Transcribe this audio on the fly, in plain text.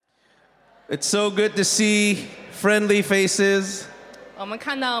It's so good to see friendly faces. 我们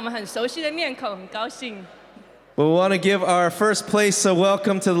看到我们很熟悉的面孔，很高兴。But we want to give our first place a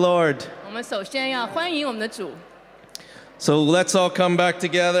welcome to the Lord. 我们首先要欢迎我们的主， So let's all come back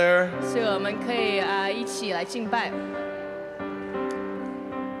together. 所以我们可以一起来敬拜。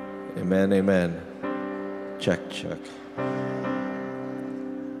 Amen, amen. Check, check.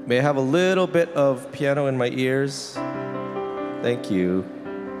 May I have a little bit of piano in my ears? Thank you.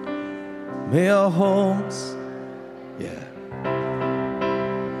 May our homes, yeah.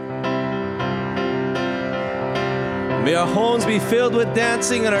 May our homes be filled with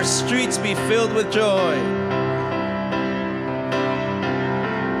dancing and our streets be filled with joy.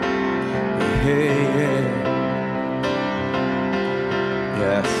 Hey, hey.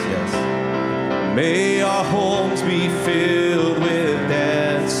 Yes, yes. May our homes be filled with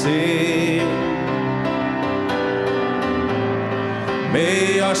dancing.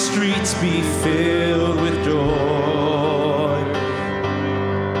 May our streets be filled with joy.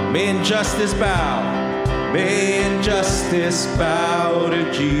 May injustice bow. May injustice bow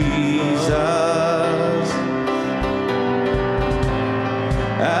to Jesus.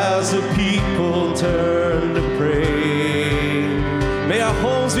 As the people turn to pray, may our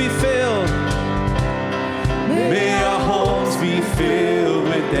homes be filled. May our homes be filled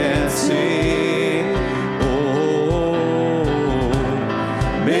with dancing. Oh,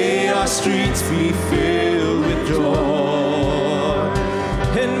 may our streets be filled with joy.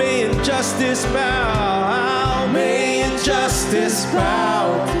 And may injustice bow. May injustice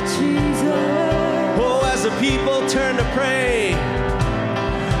bow to Jesus. Oh, as the people turn to pray.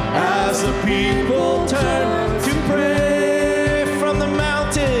 As the people turn to pray from the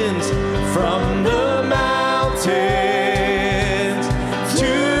mountains, from the mountains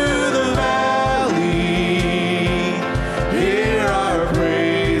to the valley, hear our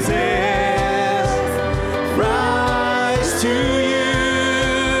praises rise to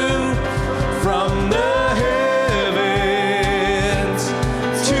you from the heavens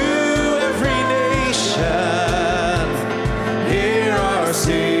to every nation. Hear our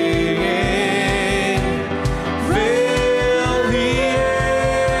singing.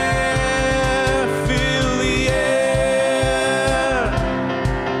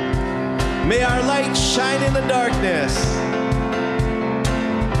 May our light shine in the darkness.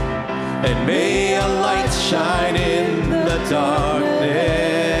 And may a light shine in the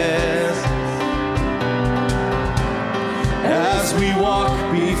darkness. As we walk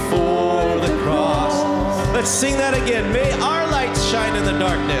before the cross. Let's sing that again. May our light shine in the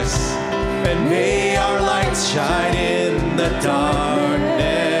darkness. And may our light shine in the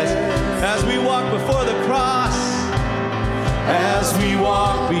darkness. As we walk before the cross. As we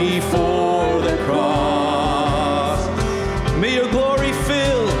walk before the cross, may your glory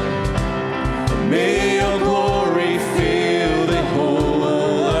fill, may your glory fill the whole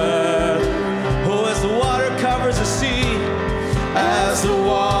earth. Oh, as the water covers the sea, as the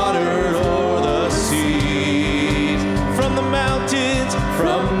water o'er the seas, from the mountains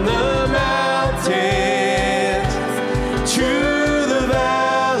to the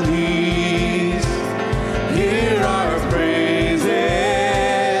valleys, hear our praise.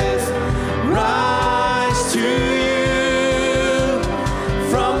 Rise to you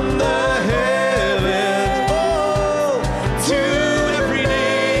from the heavens, oh, to every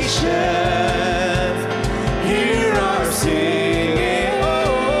nation. Hear our singing.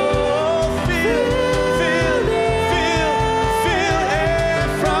 Oh, fill air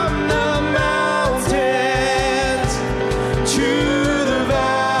from the mountains to the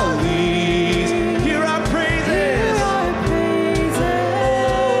valleys. Hear our praises.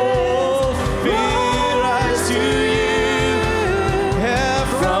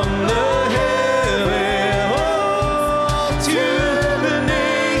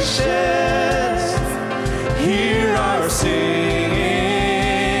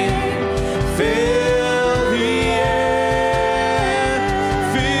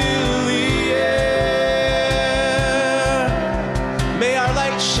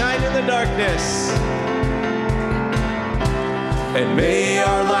 And may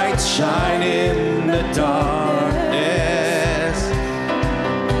our light shine in the darkness.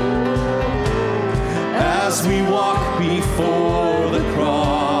 As we walk before the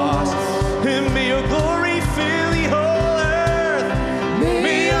cross. And may your glory fill the whole earth.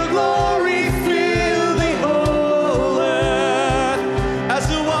 May your glory fill the whole earth. As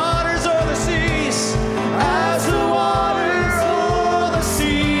the waters o'er the seas. As the waters o'er the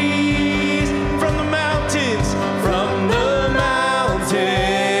seas. From the mountains. From the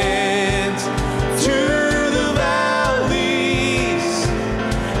to the valleys,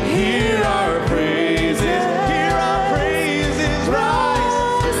 hear our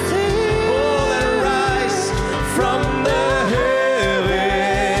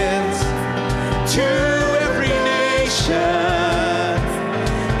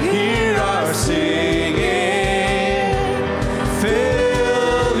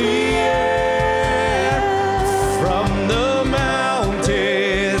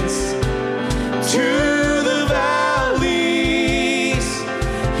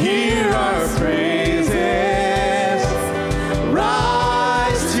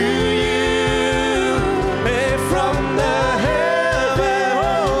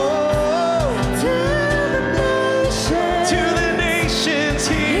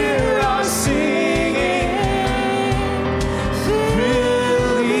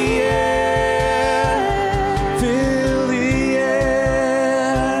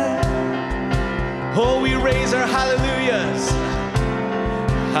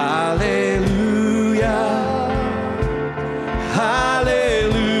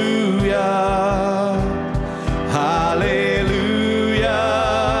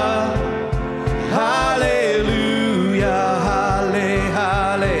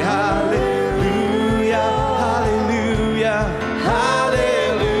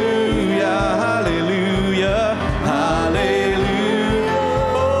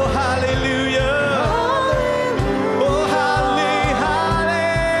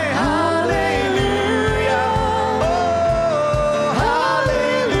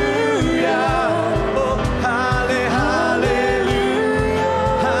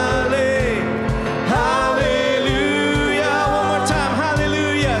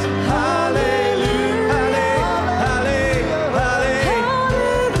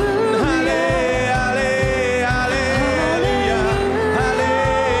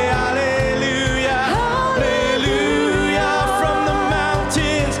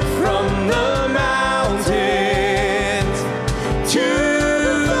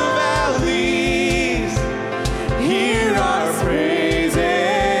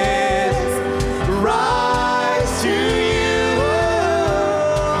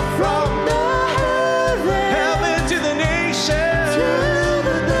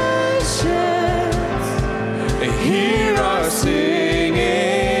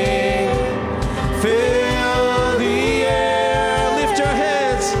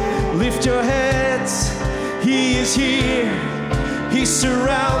is here. He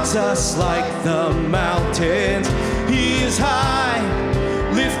surrounds us like the mountains. He is high,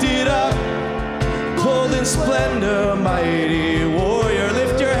 lifted up, clothed in splendor, mighty warrior.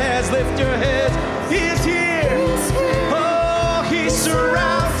 Lift your heads, lift your heads. He is here. Oh, he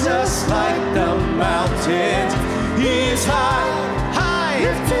surrounds us like the mountains. He is high, high,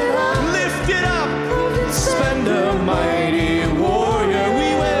 lifted up, splendor, mighty warrior.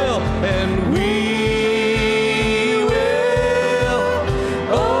 We will, and we will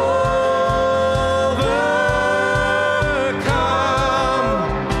overcome.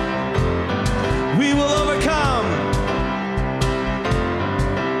 We will overcome.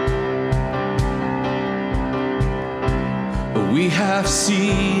 We have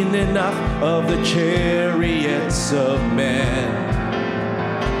seen enough of the chariots of men.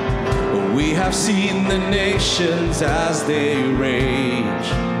 We have seen the nations as they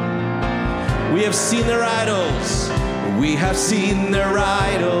rage. We have seen their idols. We have seen their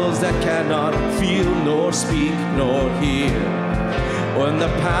idols that cannot feel nor speak nor hear. When the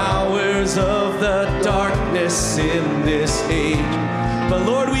powers of the darkness in this age. But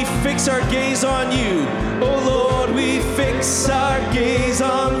Lord, we fix our gaze on you. Oh Lord, we fix our gaze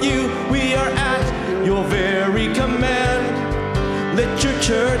on you. We are at your very command. Let your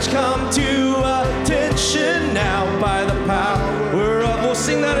church come to attention now by the power of. We'll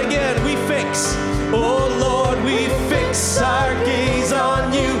sing that again. We fix. Oh Lord, we fix our gaze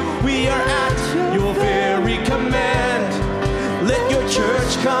on you. We are at your very command. Let your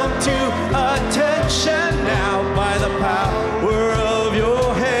church come to attention now by the power of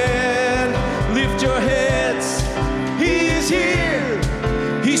your hand. Lift your heads. He is here.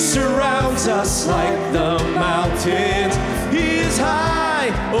 He surrounds us like the mountains. He is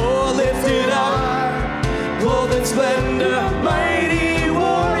high, oh lifted up, clothed in splendor, mighty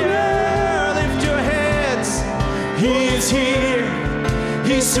warrior. Lift your heads. He is here.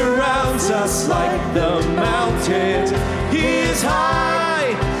 He surrounds us like the mountains. He is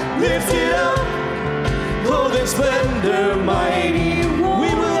high, lifted up, clothed in splendor, mighty. We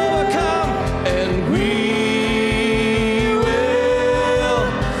will overcome, and we will.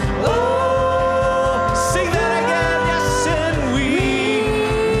 Oh, sing that again, yes, and we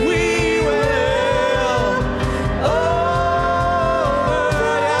will. Oh,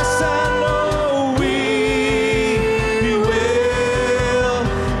 yes, I know we will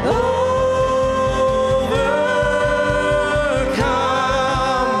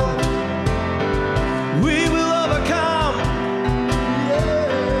overcome. We will overcome.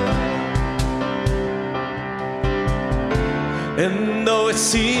 And though it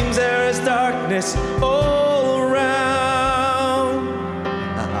seems there is darkness all around,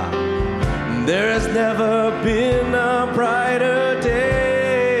 there has never been a brighter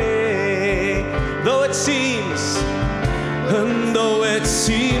day. Though it seems, and though it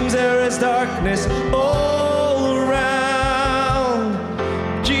seems there is darkness all around,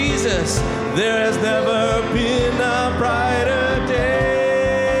 Jesus, there has never been a brighter day.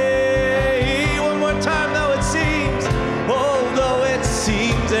 One more time, though it seems, although it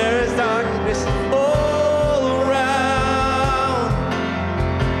seems there is darkness all around,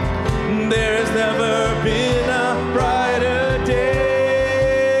 there has never been a brighter day.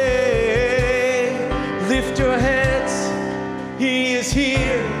 Lift your heads. He is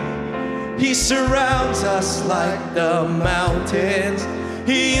here. He surrounds us like the mountains.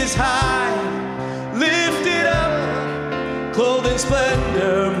 He is high, lifted up, clothed in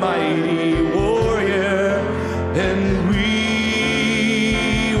splendor, mighty warrior. And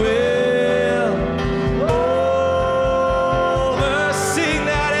we will sing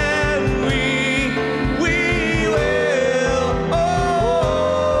that, and we will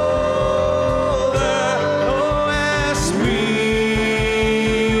yes,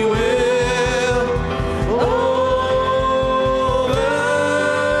 we will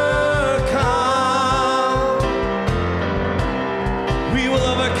overcome. We will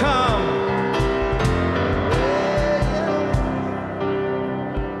overcome.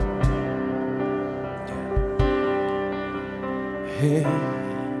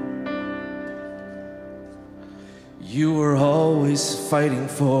 You were always fighting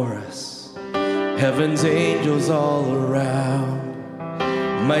for us, heaven's angels all around.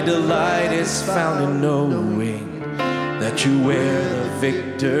 My delight is found in knowing that you wear the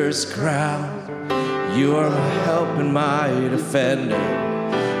victor's crown. You are my help and my defender.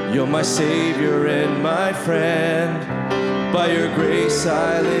 You're my savior and my friend. By your grace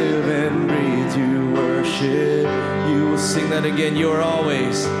I live and breathe to worship you. Will sing that again. You are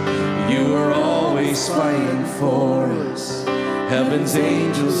always fighting for us, heaven's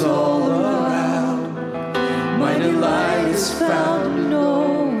angels all around. My delight is found in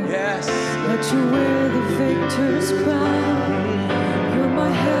knowing Yes. that you wear the victor's crown. You're my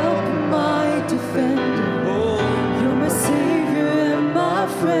help and my defender. Oh, You're my savior and my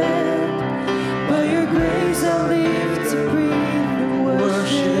friend. By your grace I live to breathe and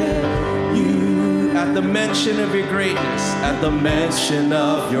worship you. at the mention of your greatness, At the mention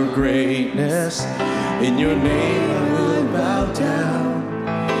of your greatness, in your name I will bow down.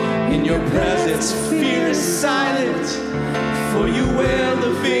 In your presence fear is silent, for you wear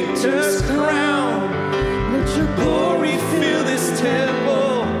the victor's crown. Let your glory fill this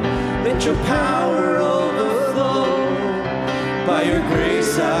temple, let your power overflow. By your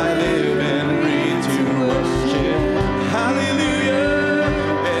grace I live and breathe to worship. Hallelujah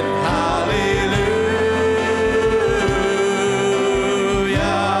and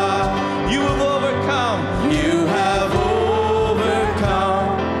hallelujah. You have overcome. You have overcome.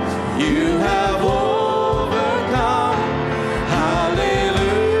 You have overcome.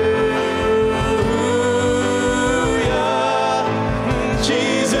 Hallelujah.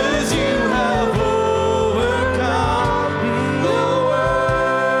 Jesus, you have overcome the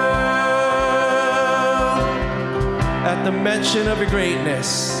world. at the mention of your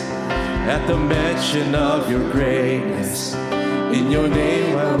greatness. At the mention of your greatness, in your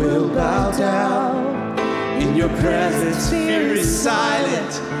name I will bow down. In your presence fear is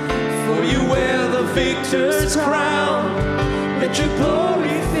silent, for you wear the victor's crown. Let your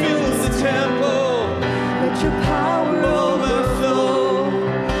glory fill the temple, let your power overflow.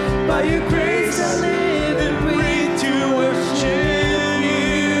 By your grace I live and breathe to worship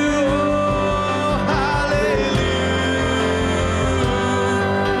you. Oh,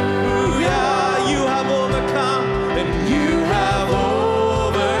 hallelujah. You have overcome, and you have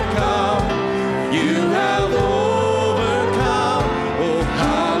overcome. You have overcome. Oh,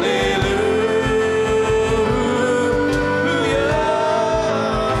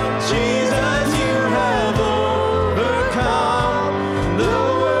 hallelujah. Jesus, you have overcome the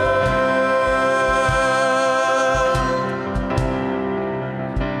world.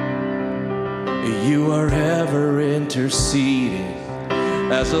 You are ever interceding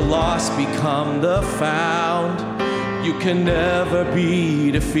as the lost become the found. You can never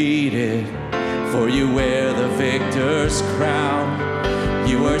be defeated, for you wear the victor's crown.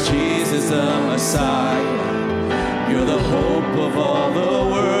 You are Jesus the Messiah. You're the hope of all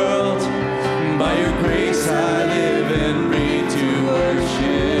the world. By your grace I live and breathe to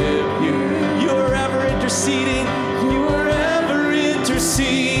worship you. You are ever interceding. You are ever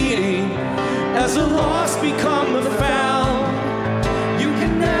interceding as the lost become the found. You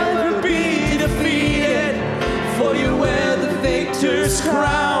can never be defeated, for you wear the victor's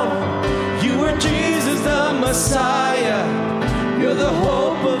crown. You are Jesus the Messiah. You're the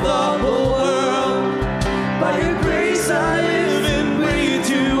hope of the whole world. By your grace I live and breathe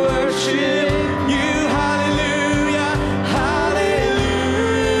to worship you. Hallelujah,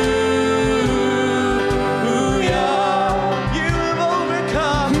 hallelujah. You have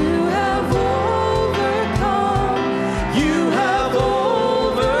overcome. You have overcome. You have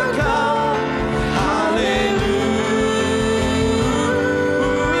overcome.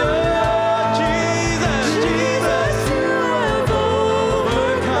 Hallelujah. Jesus, Jesus, you have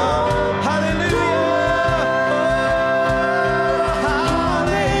overcome. Hallelujah.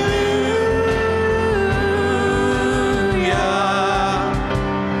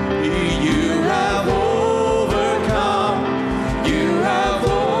 You have overcome. You have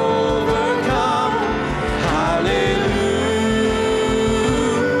overcome. Hallelujah.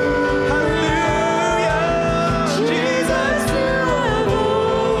 Hallelujah. Jesus, you have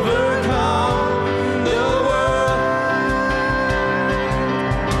overcome the world.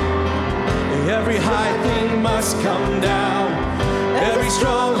 Every high thing must come down. Every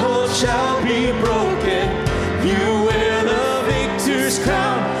stronghold shall be broken. You wear the victor's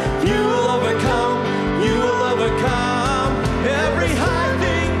crown. You will overcome. You will overcome. Every high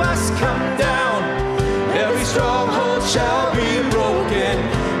thing must come down. Every stronghold shall be broken.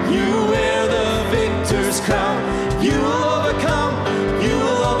 You wear the victor's crown. You will overcome. You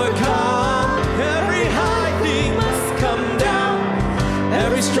will overcome. Every high thing must come down.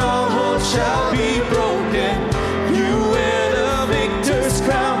 Every stronghold shall be broken. You wear the victor's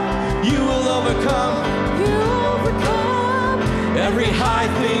crown. You will overcome. You will overcome. Every high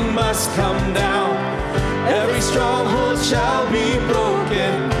thing must come down. Every stronghold shall be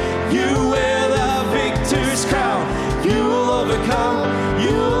broken. You wear the victor's crown. You will overcome.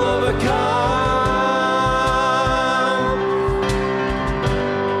 You will overcome.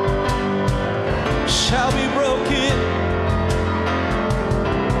 Shall be broken.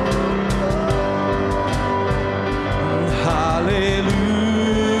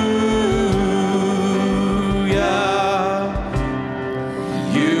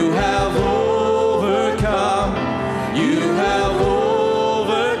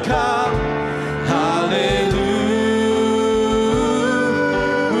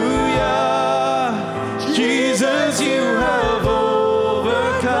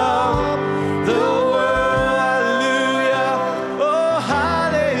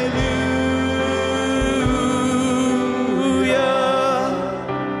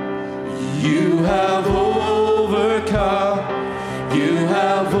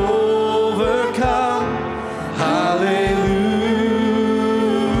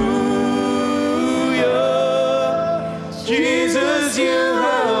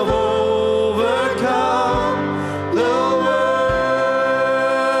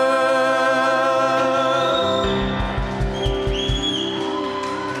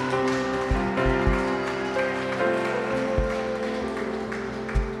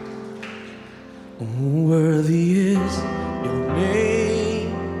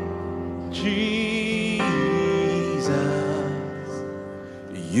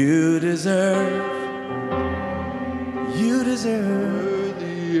 You deserve. You deserve.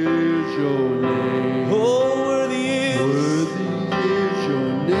 Worthy is your name. Oh, worthy is. Worthy is your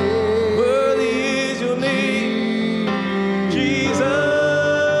name. Worthy is your name, Jesus.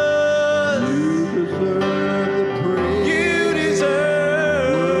 You deserve the praise. You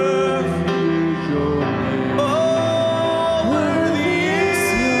deserve. Worthy is your name. Oh, worthy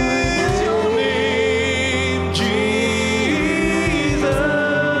is your name, Jesus.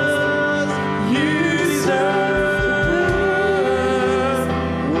 You deserve.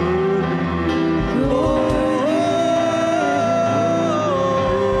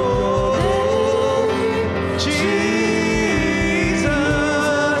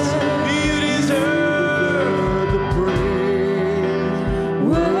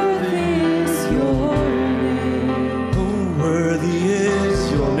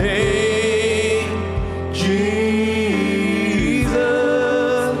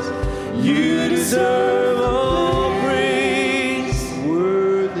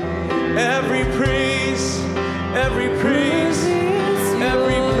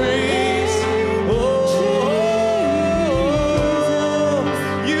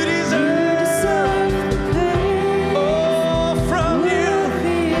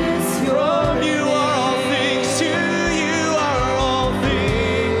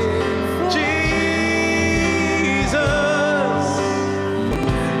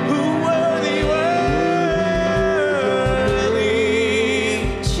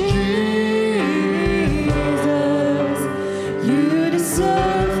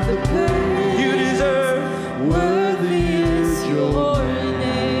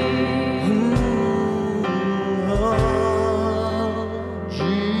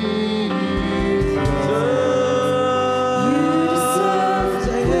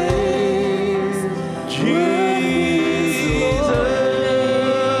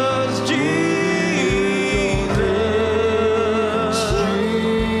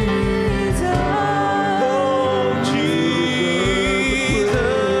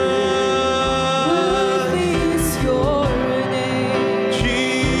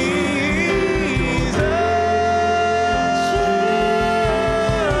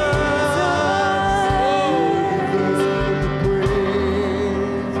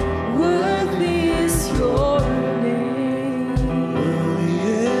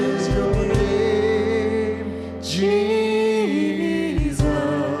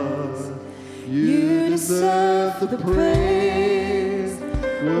 the praise.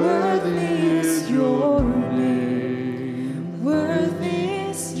 Worthy is your name. Worthy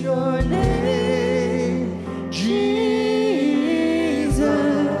is your name, Jesus.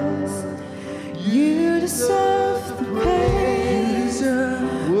 You deserve the praise.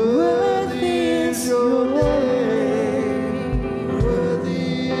 Worthy is your name.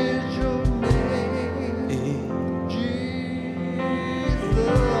 Worthy is your name, Jesus. You deserve the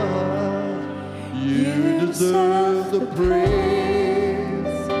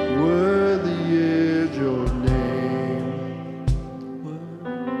praise.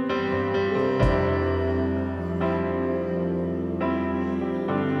 Worthy is your name.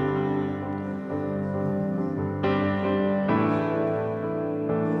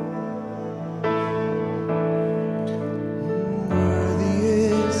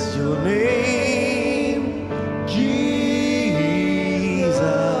 Worthy is your name, Jesus.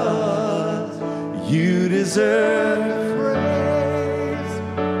 You deserve Praise.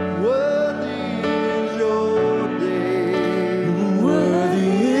 Worthy is your name.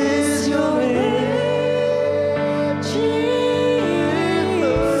 Worthy is your name,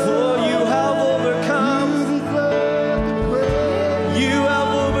 Jesus. For you have overcome. You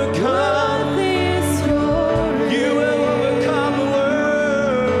have overcome. You have overcome the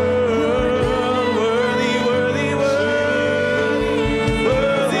world. Worthy, worthy, worthy.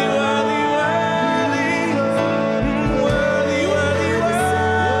 Worthy, worthy, worthy.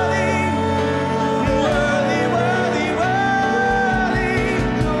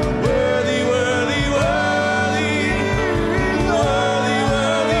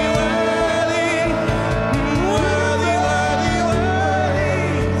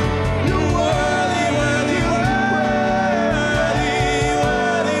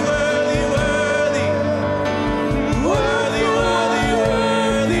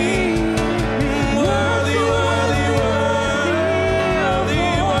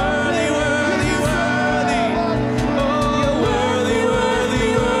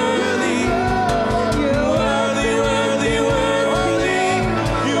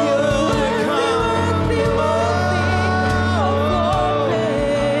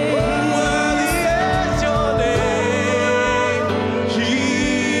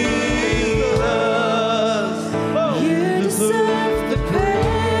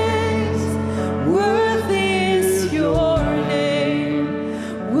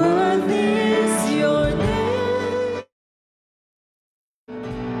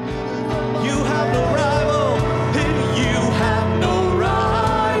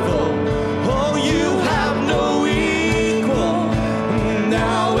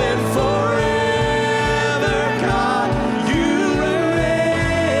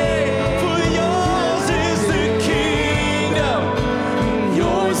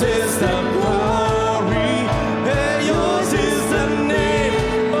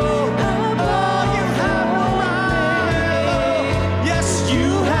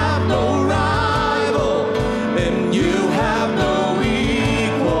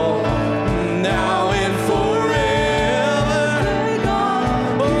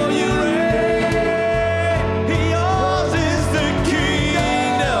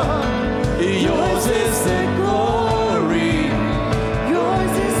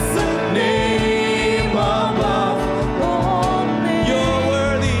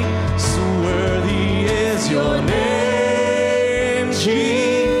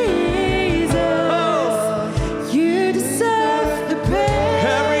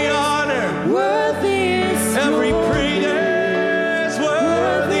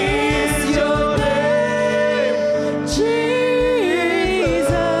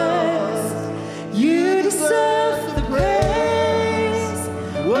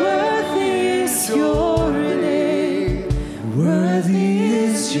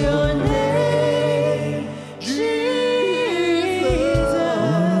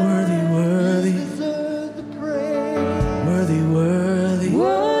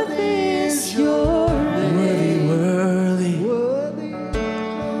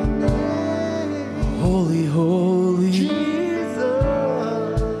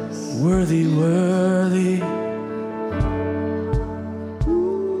 Worthy, worthy.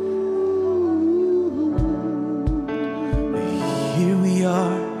 Here we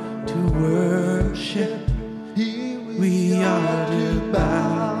are to worship. We are to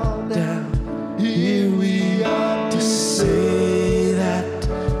bow down. Here we are to say that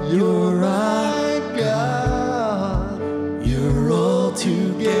you're our God. You're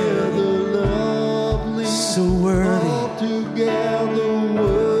altogether lovely, so worthy, altogether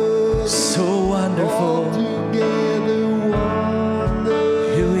worthy, so wonderful, altogether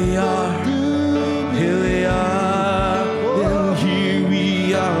wonderful. Here we are, here we are, and here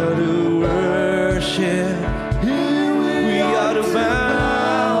we are to worship. Here we are to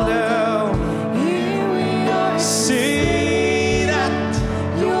bow down. Here we are to say that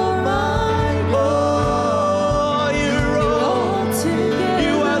you're my God. You're altogether,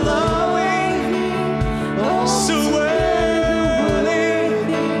 you are loving, so worthy,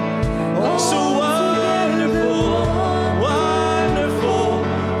 so wonderful, wonderful.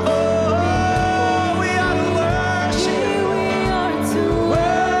 Oh, we are to worship. Here we are to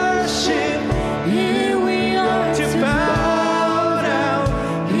worship, to bow down.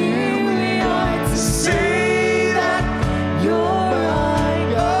 Here we are to say that you're my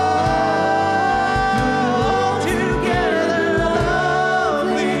God. Altogether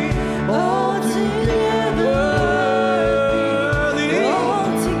lovely, altogether worthy,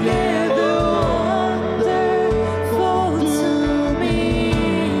 altogether wonderful to me.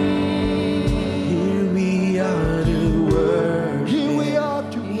 Here we are to worship. Here we are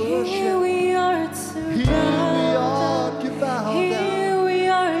to worship. Here we are to bow down. Here we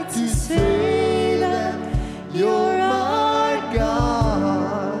are to say that you're our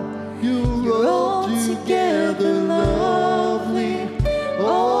God. You're altogether lovely,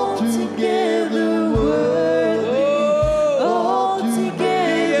 altogether worthy, altogether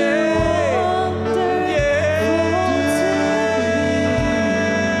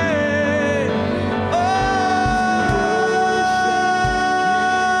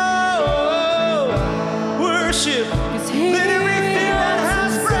Worship. Let everything that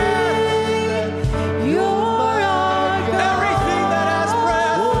has breath, you're our God. everything that has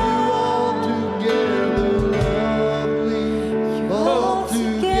breath, Altogether lovely,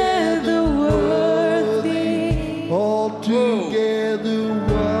 Altogether worthy. altogether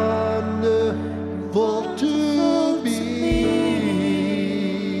wonderful to me.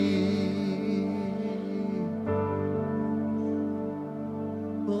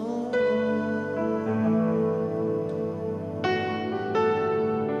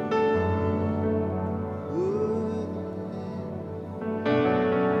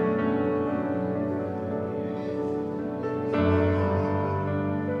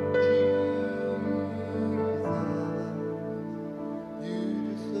 You deserve the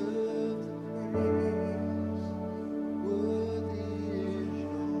praise. Worthy is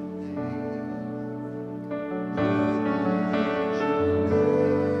your name. Worthy is your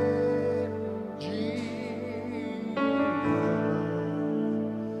name, Jesus.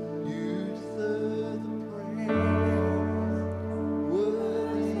 You deserve the praise.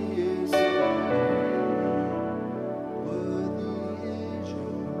 Worthy is your name. Worthy is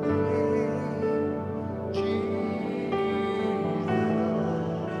your name, Jesus.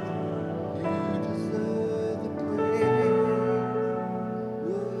 You deserve the praise.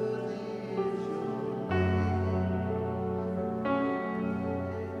 Worthy is your name.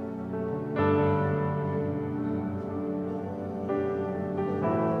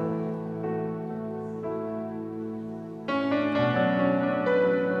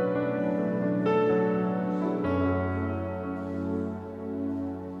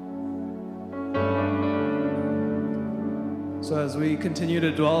 So as we continue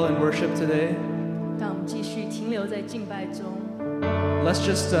to dwell in worship today, 让我们继续停留在敬拜中， let's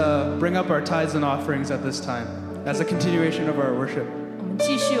just bring up our tithes and offerings at this time as a continuation of our worship. 我们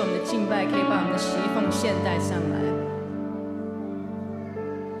继续我们的敬拜，可以把我们的十一奉献带上来。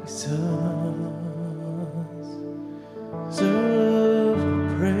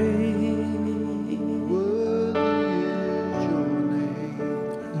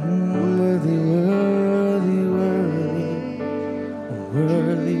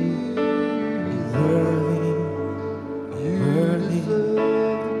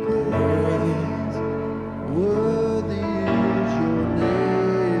 Worthy is your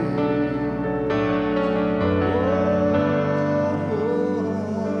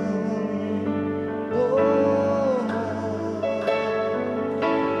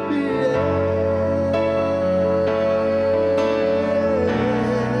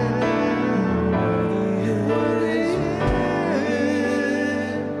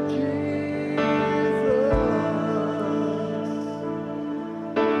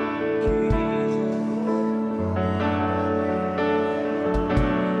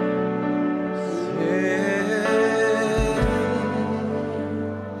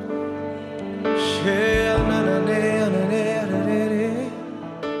There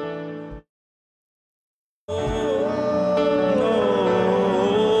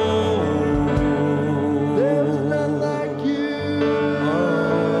is none like you.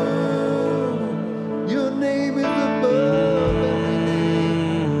 Your name is above every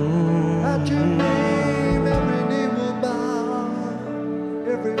name. At your name, every knee will bow.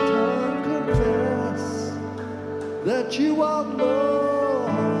 Every tongue confess that you are Lord.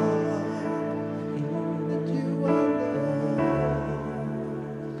 That you are Lord.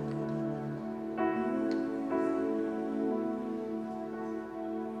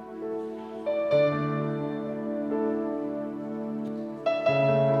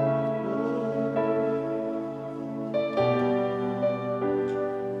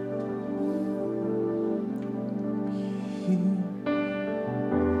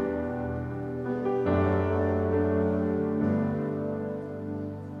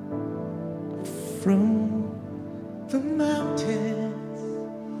 From the mountains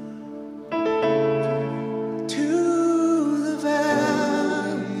to the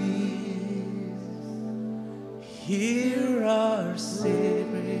valleys, hear our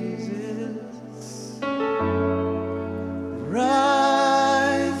praises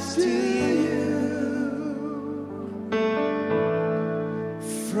rise to you.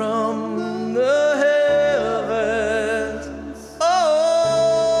 From the heavens,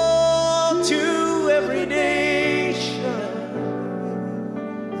 oh, to every nation,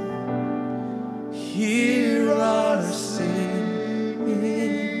 hear our singing,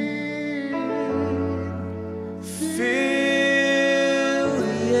 fill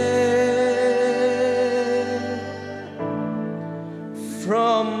the air.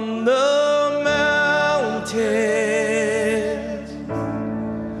 From the mountains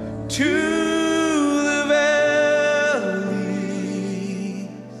to the valleys,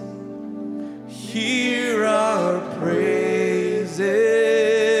 hear our praises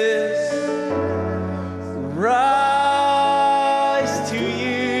rise to you.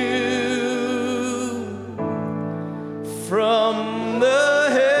 From the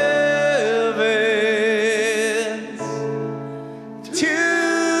heavens to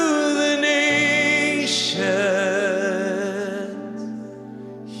the nations,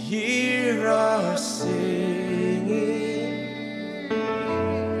 hear our singing,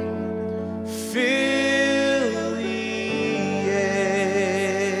 fill the air.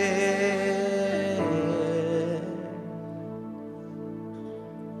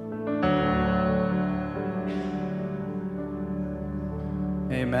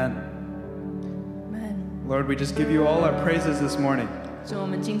 Amen. Amen。 Lord, we just give you all our praises this morning. 主，我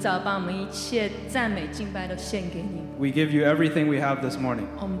们今早把我们一切赞美敬拜都献给你， We give you everything we have this morning.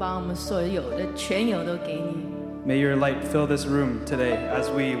 我们把我们所有的全有都给你。 May your light fill this room today as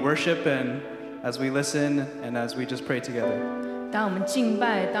we worship and as we listen and as we just pray together. 当我们敬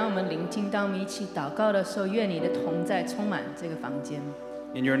拜，当我们聆听，当我们一起祷告的时候，愿你的同在充满这个房间。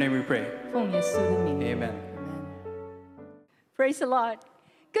 In your name we pray. 奉耶稣的名 Amen. Praise the Lord.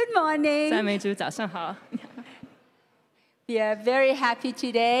 Good 赞 morning. 美主，早上好。 We are very happy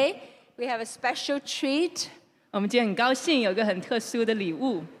today. We have a special treat. 我们今天很高兴有个很特殊的礼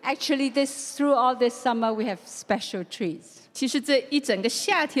物。 Actually, through all this summer, we have special treats. 其实这一整个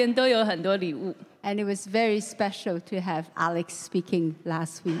夏天都有很多礼物。 And it was very special to have Alex speaking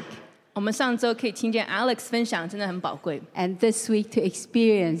last week. 我们上周可以听见 Alex 分享，真的很宝贵。 And this week to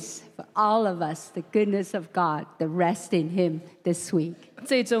experience for all of us the goodness of God, the rest in Him this week.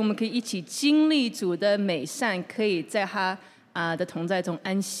 这一周我们可以一起经历主的美善，可以在他的同在中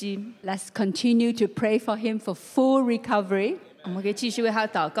安息。 Let's continue to pray for him for full recovery, 我们可以继续为他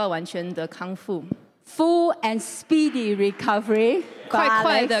祷告，完全的康复， full and speedy recovery. for 快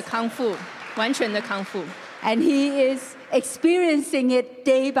快 Alex. 的康复，完全的康复。 And he is experiencing it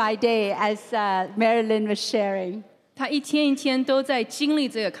day by day, as Marilyn was sharing. 他一天一天都在经历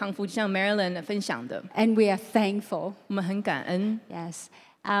这个康复，就像 Marilyn 分享的， And we are thankful. 我们很感恩。 Yes.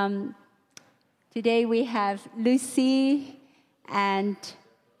 Today we have Lucy and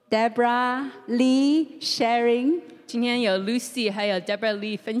Deborah Lee sharing. 今天有 Lucy 还有 Deborah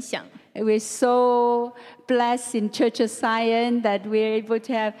Lee 分享， We're so blessed in Church of Zion that we're able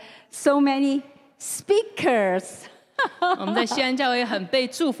to have so many speakers. 我们在西安教会很被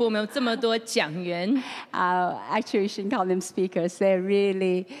祝福，我们有这么多讲员。 Actually, you shouldn't call them speakers. They're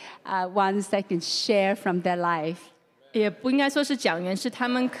really ones that can share from their life. 也不应该说是讲员，是他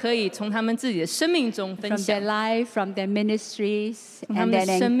们可以从他们自己的生命中分 From 享 their，life, from their ministries, 从他 and 们的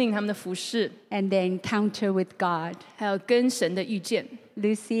their 生命、他们的服饰， and their encounter with God. 还有跟神的遇见。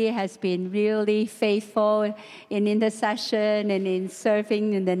 Lucy has been really faithful in intercession and in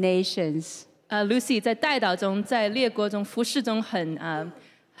serving in the nations. Lucy 在代祷中，在列国中服侍中很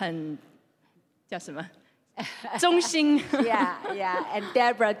叫什么忠心。yeah, and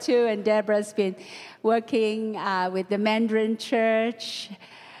Deborah too. And Deborah's been working with the Mandarin Church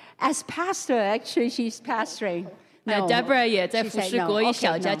as pastor. Actually, she's pastoring. No, Deborah 也在 she 服 said 侍 no. 国一 Okay,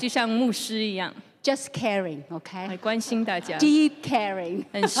 小家， no. 就像牧师一样， Just caring, okay? 来关心大家， Deep caring.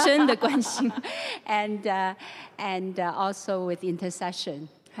 很深的关心， and also with intercession.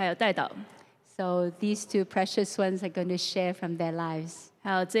 还有代祷， So these two precious ones are going to share from their lives.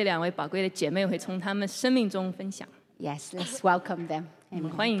 还有这2位宝贵的姐妹会从她们生命中分享， Yes, let's welcome them. 我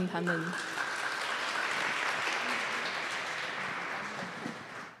们欢迎她们。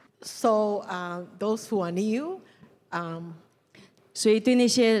 So those who are new, 所以对那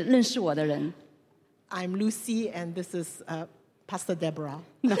些认识我的人， I'm Lucy, and this is Pastor Deborah.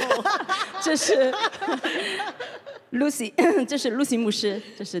 这是 Lucy， 这是 Lucy 牧师，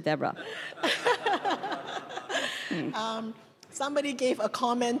这是 Deborah。 Somebody gave a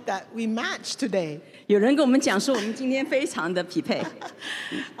comment that we match today. 有人跟我们讲说，我们今天非常的匹配。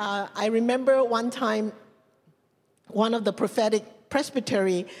 I remember one time, one of the prophetic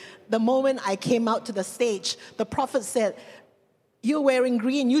presbytery, the moment I came out to the stage, the prophet said, "You're wearing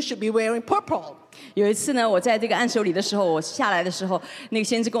green, you should be wearing purple." 有一次呢，我在这个按手礼的时候，我下来的时候，那个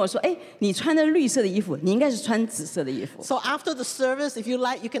先知跟我说：“哎，你穿的绿色的衣服，你应该是穿紫色的衣服。” So after the service, if you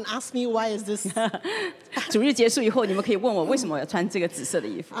like, you can ask me why is this. 主日结束以后，你们可以问我为什么我要穿这个紫色的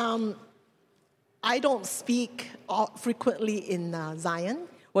衣服。 I don't speak frequently in Zion,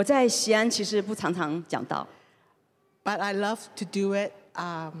 我在西安其实不常常讲道， but I love to do it.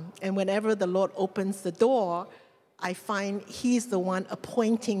 And whenever the Lord opens the door, I find He's the one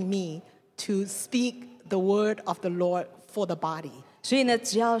appointing me to speak the word of the Lord for the body. 所以呢，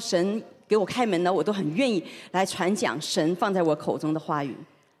只要神给我开门呢，我都很愿意来传讲神放在我口中的话语，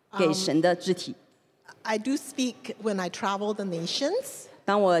给神的肢体。 I do speak when I travel the nations.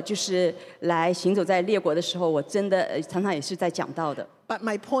 当我就是来行走在列国的时候，我真的常常也是在讲道的。 But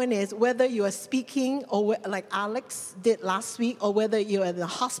my point is, whether you are speaking or like Alex did last week, or whether you're in the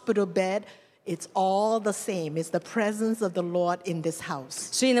hospital bed, it's all the same. It's the presence of the Lord in this house.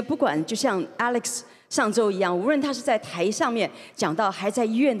 所以呢，不管就像 Alex 上周一样，无論他是在台上面讲到，还在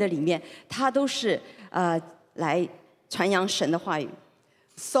医院的里面，他都是来传扬神的话语。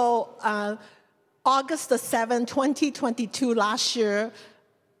 So August the 7th, 2022, last year,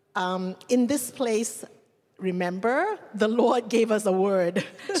 in this place, remember, the Lord gave us a word.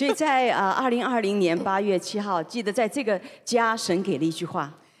 所以在2020年8月7号，记得在这个家，神给了一句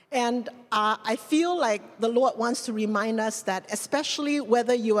话。 And I feel like the Lord wants to remind us that, especially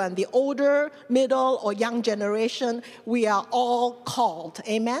whether you are in the older, middle, or young generation, we are all called.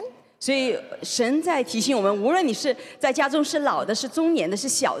 Amen? 所以神在提醒我们，无论你是在家中是老的、是中年的、是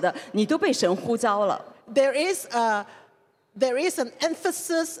小的，你都被神呼召了。 There is an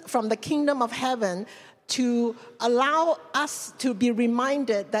emphasis from the kingdom of heaven to allow us to be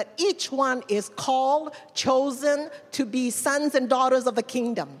reminded that each one is called, chosen to be sons and daughters of the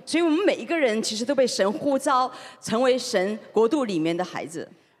kingdom. 所以我们每一个人其实都被神呼召，成为神国度里面的孩子。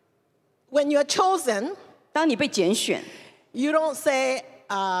 When you're chosen, 当你被拣选， you don't say,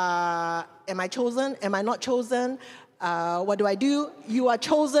 am I chosen? Am I not chosen? What do I do? You are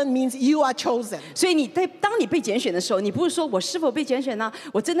chosen means you are chosen. 所以当你被拣选的时候，你不是说我是否被拣选呢？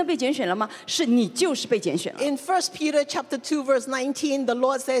我真的被拣选了吗？是你就是被拣选了。 In 1 Peter chapter 2, verse 19, the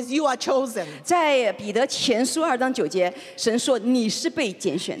Lord says, you are chosen. 在彼得前书2章9节，神说你是被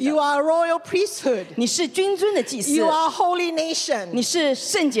拣选的， You are a royal priesthood. 你是君尊的祭司， You are a holy nation. 你是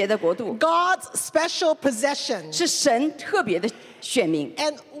圣洁的国度， God's special possession. 是神特别的选民。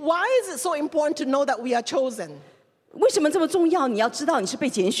 And why is it so important to know that we are chosen? 为什么这么重要？你要知道你是被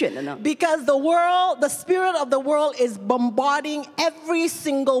拣选的呢？ Because the spirit of the world is bombarding every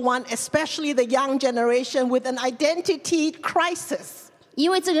single one, especially the young generation, with an identity crisis. 因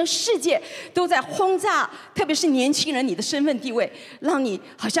为这个世界都在轰炸，特别是年轻人你的身份地位，让你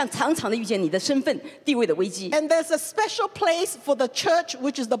好像常常的遇见你的身份地位的危机。 And there's a special place for the church,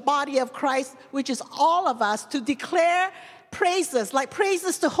 which is the body of Christ, which is all of us, to declare praises, like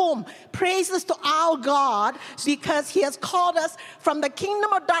praises to whom? Praises to our God, because He has called us from the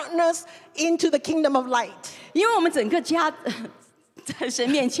kingdom of darkness into the kingdom of light. 因为我们整个家在神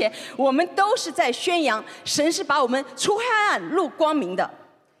面前，我们都是在宣扬神是把我们出黑暗入光明的。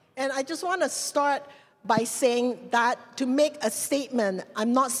 And I just want to start by saying that to make a statement,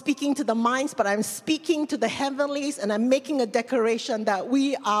 I'm not speaking to the minds, but I'm speaking to the heavenlies, and I'm making a declaration that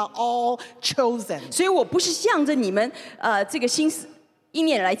we are all chosen. 所以我不是向着你们这个心思意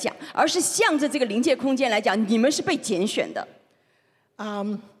念来讲，而是向着这个灵界空间来讲，你们是被拣选的。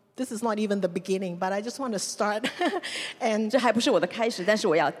this is not even the beginning, but I just want to start. And 这还不是我的开始，但是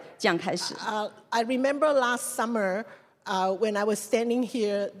我要这样开始。 I remember last summer when I was standing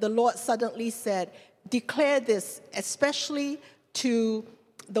here, the Lord suddenly said, declare this, especially to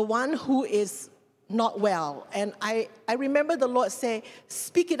the one who is not well. And I remember the Lord say,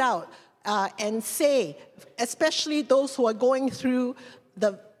 speak it out and say, especially those who are going through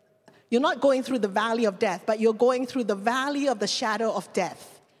you're not going through the valley of death, but you're going through the valley of the shadow of death.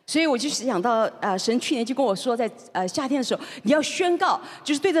 所以我就想到，神去年就跟我说，在夏天的时候，你要宣告，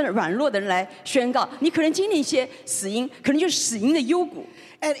就是对着软弱的人来宣告。你可能经历一些死荫，可能就是死荫的幽谷。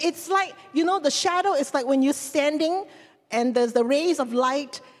And it's like, you know, the shadow is like when you're standing and there's the rays of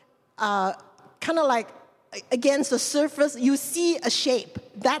light kind of like against the surface, you see a shape.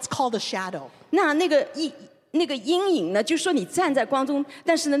 That's called a shadow. 那个阴影呢，就是说你站在光中，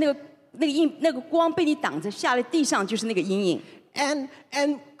但是呢，那个光被你挡着下来地上，就是那个阴影。And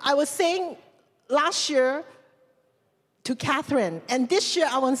I was saying last year to Catherine, and this year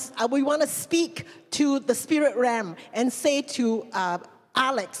we want to speak to the spirit realm and say to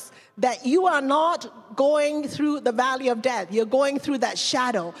Alex that you are not going through the valley of death. You're going through that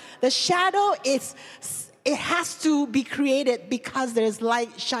shadow. The shadow it has to be created because there's light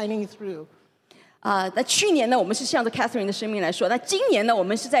shining through. 那去年呢，我们是向着 Catherine 的生命来说；那今年呢，我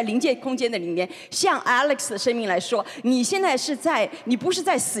们是在灵界空间的里面，向 Alex 的生命来说。你现在你不是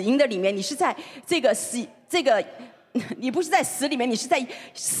在死荫的里面，你是在你不是在死里面，你是在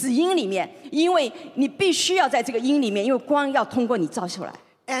死荫里面，因为你必须要在这个阴里面，因为光要通过你照出来。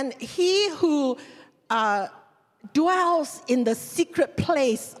And he who dwells in the secret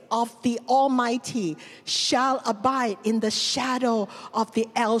place of the Almighty shall abide in the shadow of the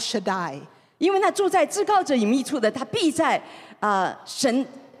El Shaddai. 因为那住在至高者隐秘处的，他必在神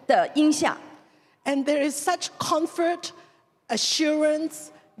的荫下。And there is such comfort,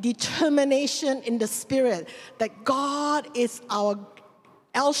 assurance, determination in the spirit that God is our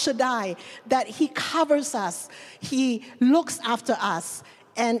El Shaddai, that He covers us, He looks after us,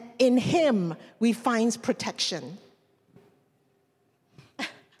 and in Him we find protection.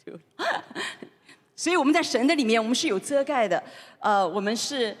 所以我们在神的里面，我们是有遮盖的。我们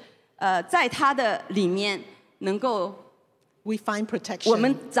是在他的里面能够 We find protection. 我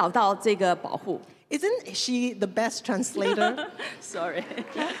们找到这个保护。 Isn't she the best translator? Sorry.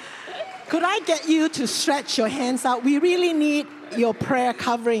 Could I get you to stretch your hands out? We really need your prayer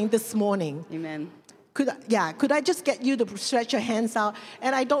covering this morning. Amen. Could I just get you to stretch your hands out?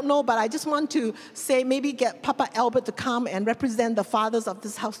 And I don't know, but I just want to say maybe get Papa Albert to come and represent the fathers of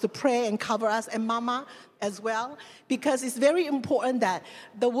this house to pray and cover us, and Mama as well, because it's very important that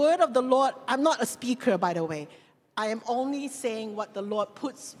the word of the Lord, I'm not a speaker, by the way. I am only saying what the Lord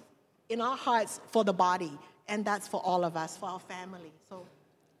puts in our hearts for the body, and that's for all of us, for our family. So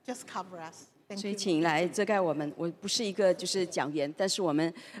just cover us. 所以请来遮盖我们。我不是一个就是讲员，但是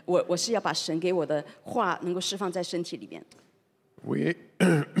我是要把神给我的话能够释放在身体里面。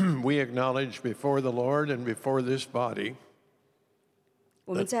We acknowledge before the Lord and before this body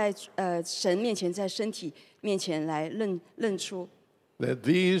我们在神面前，在身体面前来认出 that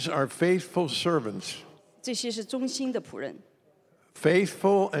these are faithful servants, 这些是忠心的仆人，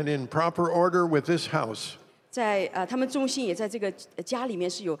 faithful and in proper order with this house. 在他们忠心也在这个家里面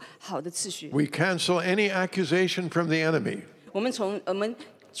是有好的次序。 We cancel any accusation from the enemy, 我们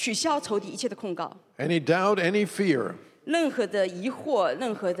取消仇敌一切的控告， any doubt, any fear, 任何的疑惑，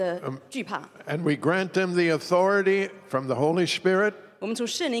任何的惧怕。 and we grant them the authority from the Holy Spirit 我们从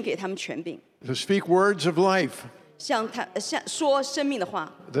圣灵给他们权柄， to speak words of life 像说生命的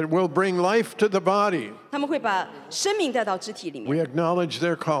话， that will bring life to the body. 他们会把生命带到肢体里面。 We acknowledge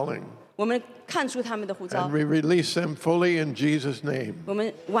their calling, 我们看出他们的呼召 and，we release them fully in Jesus' name. 我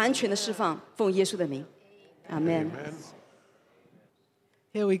们完全的释放，奉耶稣的名，阿门。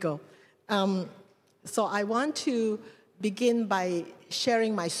 Here we go. So I want to begin by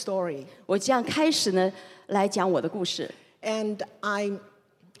sharing my story. 我这样开始呢，来讲我的故事。 And I'm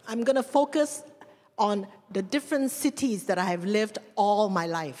going to focus on the different cities that I have lived all my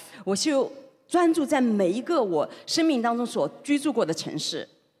life. 我就专注在每一个我生命当中所居住过的城市。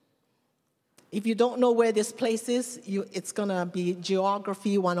 If you don't know where this place is, it's going to be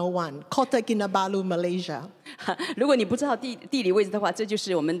Geography 101, Kota Kinabalu, Malaysia. 如果你不知道地理位置的话，这就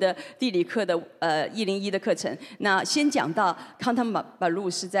是我们的地理课的101的课程。那先讲到康坦马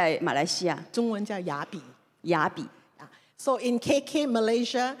路是在马来西亚，中文叫雅比。雅比。 So in KK,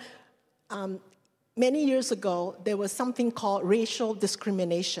 Malaysia, many years ago, there was something called racial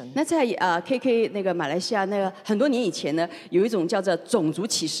discrimination. 那在KK 那个马来西亚那个很多年以前呢，有一种叫做种族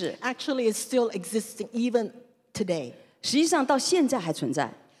歧视， Actually, it's still existing even today. 实际上到现在还存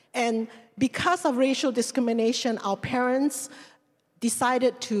在。And because of racial discrimination, our parents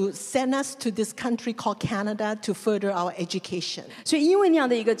decided to send us to this country called Canada to further our education. 所以因为那样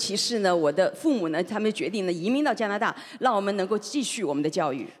的一个歧视呢，我的父母呢，他们决定呢移民到加拿大，让我们能够继续我们的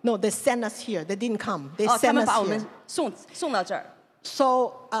教育。 No, they sent us here. They didn't come. They 他 sent 们 us 把我 here. 们送到这儿。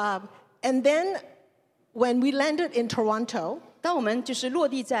 So, and then when we landed in Toronto, 当我们就是落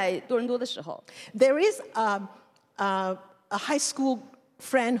地在多伦多的时候， there is a high school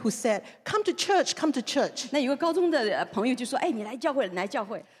friend who said, "Come to church, come to church." 那有个高中的朋友就说：“哎，你来教会，来教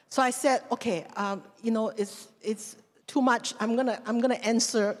会。” So I said, "Okay, it's too much. I'm gonna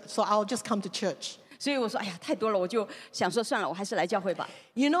answer. So I'll just come to church." 所以我说：“哎呀，太多了，我就想说算了，我还是来教会吧。”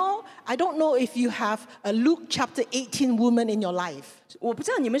 You know, I don't know if you have a Luke chapter 18 woman in your life. 我不知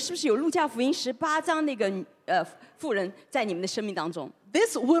道你们是不是有路加福音18章那个妇人在你们的生命当中。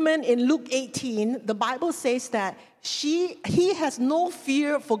 This woman in Luke 18, the Bible says that he has no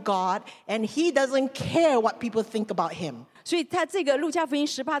fear for God and he doesn't care what people think about him. 所以他这个路加福音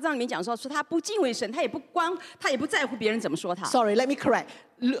18章里面讲说他不敬畏神，他也不在乎别人怎么说他。 Sorry, let me correct.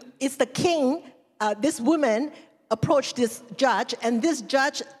 It's the king, this woman approached this judge, and this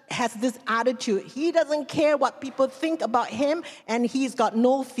judge has this attitude. He doesn't care what people think about him, and he's got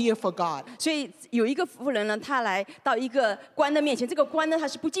no fear for God. 所以有一个妇人呢，她来到一个官的面前，这个官呢，他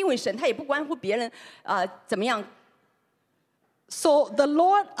是不敬畏神，他也不关乎别人怎么样。 So the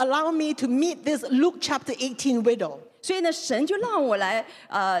Lord allowed me to meet this Luke chapter 18 widow. 所以呢，神就让我来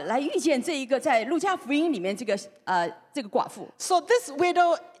遇见这一个在路加福音里面这个寡妇。 So this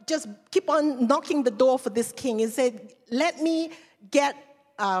widow just keep on knocking the door for this king and said, "Let me get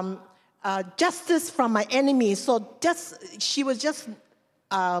justice from my enemies." So she was just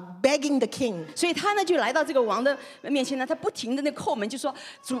begging the king. 所以他呢就来到这个王的面前呢，他不停的叩门，就说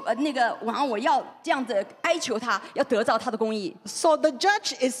那个王，我要这样的哀求他，要得到他的公义。 So the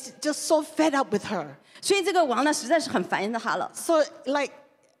judge is just so fed up with her. 所以这个王呢实在是很烦他了。 So like,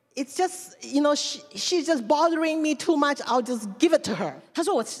 it's just, she's just bothering me too much. I'll just give it to her. 他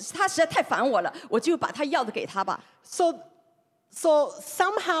说他实在太烦我了，我就把他要的给他吧。 So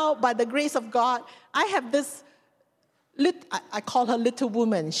somehow, by the grace of God, I have this, I call her little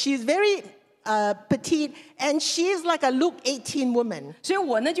woman. She's very petite, and she's like a Luke 18 woman. 所以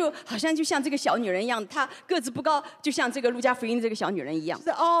我呢就好像就像这个小女人一样，她个子不高，就像这个路加福音的这个小女人一样。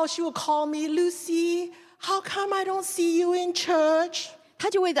 She said, "Oh, she will call me, Lucy. How come I don't see you in church?" 她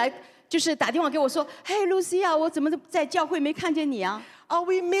就会来，就是打电话给我说：“嘿，露西啊，我怎么在教会没看见你啊？ "Oh,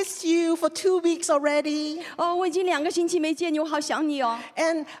 we miss you for 2 weeks already. 哦，我已经2个星期没见你，我好想你哦。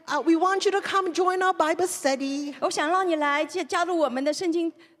 And we want you to come join our Bible study." 我想让你来加入我们的圣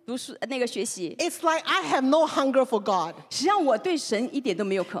经读书那个学习。 It's like I have no hunger for God. 实际上我对神一点都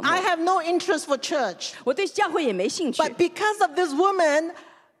没有渴慕， I have no interest for church. 我对教会也没兴趣。 But because of this woman,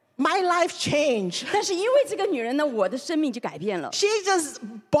 my life changed. 但是因为这个女人呢，我的生命就改变了。 She's just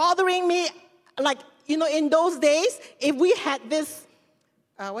bothering me. Like, in those days, if we had this,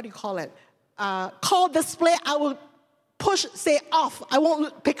 what do you call it? Call display, I would say off. I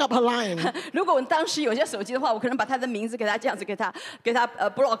won't pick up her line. 如果我当时有些手机的话，我可能把她的名字给她这样子给她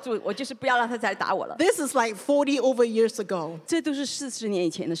block 住，我就是不要让她再打我了。 This is like 40 over years ago. 这都是40年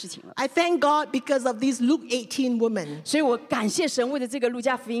以前的事情了。 I thank God because of these Luke 18 women. 所以我感谢神，为了这个路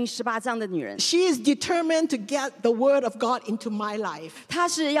加福音18章的女人， She is determined to get the word of God into my life. 她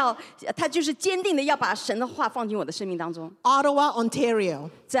就是坚定的要把神的话放进我的生命当中。 Ottawa, Ontario.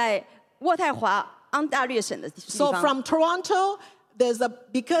 在渥太华安大略省的地 So 方。 from Toronto,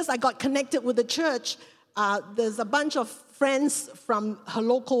 because I got connected with the church, there's a bunch of friends from her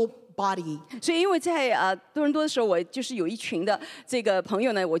local body. 所以因为在多伦多的时候，我就是有一群的这个朋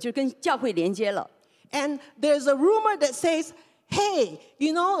友呢，我就跟教会连接了。 And there's a rumor that says, hey,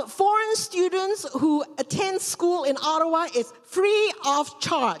 foreign students who attend school in Ottawa is free of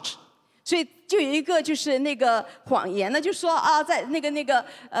charge. 所以就有一个就是那个谎言呢，就说在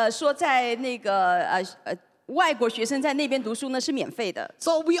说在外国学生在那边读书呢是免费的。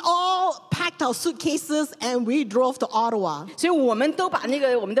 So we all packed our suitcases and we drove to Ottawa. 所以我们都把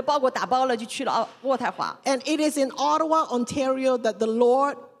我们的包裹打包了，就去了渥太华。 And it is in Ottawa, Ontario that the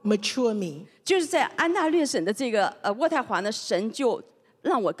Lord matured me. 就是在安大略省的这个渥太华呢，神就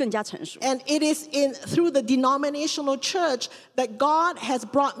让我更加成熟。 And it is through the denominational church that God has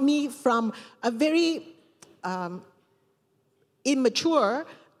brought me from a very immature,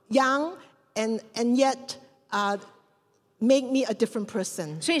 young, and yet make me a different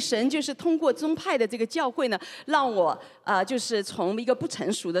person. 所以神就是通过宗派的这个教会呢，让我就是从一个不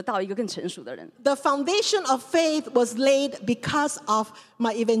成熟的到一个更成熟的人。 The foundation of faith was laid because of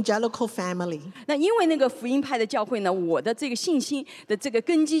my evangelical family. 那因为那个福音派的教会呢，我的这个信心的这个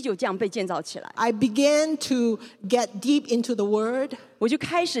根基就这样被建造起来。 I began to get deep into the Word. 我就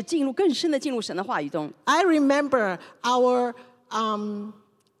开始更深的进入神的话语中。 I remember our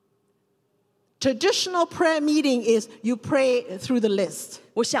traditional prayer meeting is you pray through the list.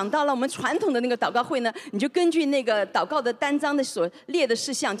 我想到了我们传统的那个祷告会呢，你就根据那个祷告的单章的所列的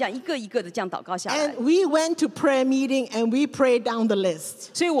事项，这样一个一个的这样祷告下来。 And we went to prayer meeting and we prayed down the list.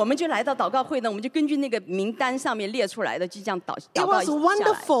 所以我们就来到祷告会呢，我们就根据那个名单上面列出来的，就这样祷 It 告 was 下来。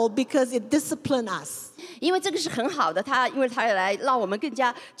 wonderful because it disciplined us. 因为这个是很好的，因为他来让我们更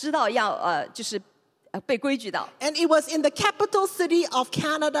加知道要就是被规矩到。 And it was in the capital city of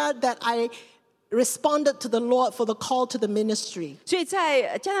Canada that I responded to the Lord for the call to the ministry. 所以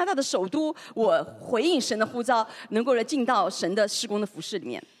在加拿大的首都，我回应神的呼召，能够来进到神的事工的服事里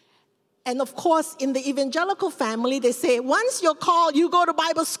面。 And of course, in the evangelical family, they say, once you're called, you go to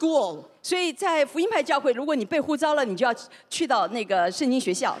Bible school. 所以在福音派教会，如果你被呼召了，你就要去到那个圣经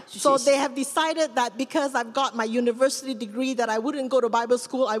学校去 So 学 they 习。 have decided that because I've got my university degree that I wouldn't go to Bible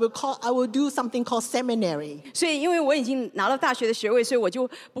school, I will do something called seminary. 所以因为我已经拿了大学的学位，所以我就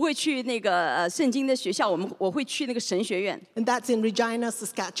不会去那个圣经的学校，我会去那个神学院。 And that's in Regina,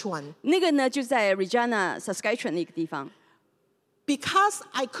 Saskatchewan. 那个呢就在 Regina, Saskatchewan 那个地方。 Because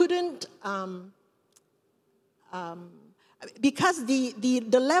I couldn't, because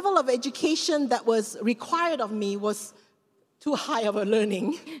the level of education that was required of me was too high of a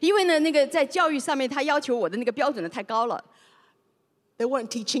learning. 因为呢，那个在教育上面，他要求我的那个标准呢太高了， They weren't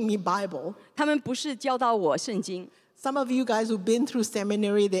teaching me Bible. 他们不是教导我圣经。 Some of you guys who've been through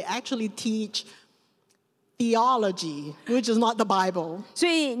seminary, they actually teach theology, which is not the Bible. 所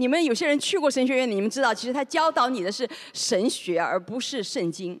以你们有些人去过神学院，你们知道，其实他教导你的是神学，而不是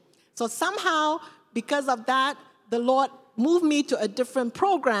圣经。 So somehow, because of that, the Lord moved me to a different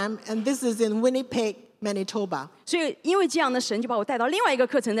program, and this is in Winnipeg, Manitoba. 所以因为这样呢，神就把我带到另外一个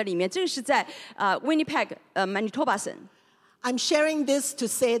课程的里面，这个是在Winnipeg Manitoba 省。 I'm sharing this to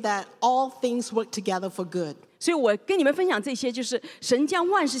say that all things work together for good. 所以我跟你们分享这些，就是神将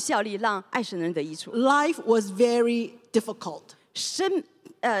万事效力，让爱神的人得益处。 Life was very difficult.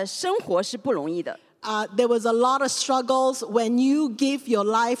 生活是不容易的。 There was a lot of struggles. When you give your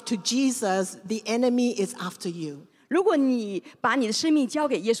life to Jesus, the enemy is after you. 如果你把你的生命交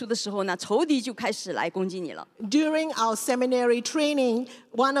给耶稣的时候呢，仇敌就开始来攻击你了。 During our seminary training,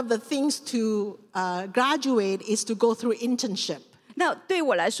 one of the things to graduate is to go through internship. 那对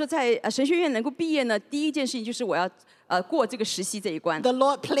我来说，在神学院能够毕业呢，第一件事情就是我要过这个实习这一关。 The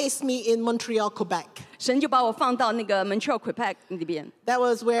Lord placed me in Montreal, Quebec. 神就把我放到那个 Montreal Quebec 那边。 That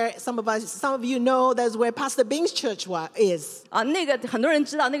was where some of you know that's where Pastor Bing's church is. 那个很多人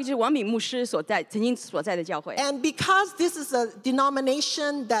知道，那个就是王炳牧师曾经所在的教会。 And because this is a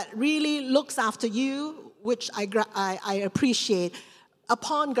denomination that really looks after you, which I appreciate,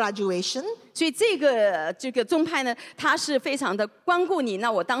 upon graduation, 所以这个宗派呢，它是非常的关顾你。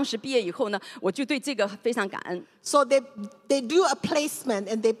那我当时毕业以后呢，我就对这个非常感恩。 so they do a placement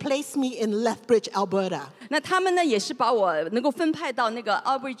and they place me in Lethbridge, Alberta. 那他们呢，也是把我能够分派到那个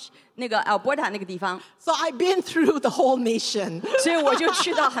Albridge 那个 Alberta 那个地方， So I've been through the whole nation. 所以我就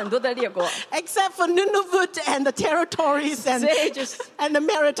去到很多的列国， Except for Nunavut and the territories and, 所以就是 and the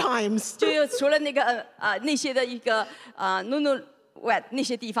Maritimes. 就除了那个那些的一个Nunavut 那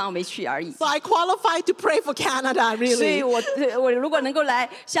些地方我没去而已。 So I qualified to pray for Canada, 所以 really. 我如果能够来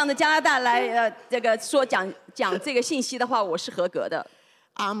向着加拿大来这个讲这个信息的话，我是合格的。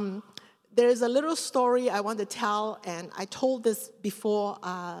 There is a little story I want to tell, and I told this before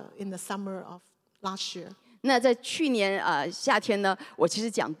in the summer of last year. 那在去年夏天呢，我其实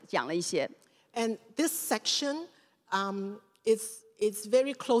讲了一些。 And this section is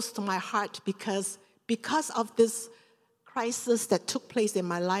very close to my heart because of this crisis that took place in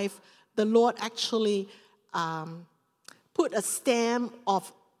my life, the Lord actually put a stamp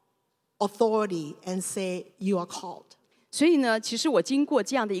of authority and say, you are called. 所以呢，其实我经过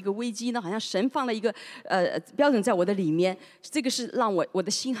这样的一个危机呢，好像神放了一个标准在我的里面，这个是让我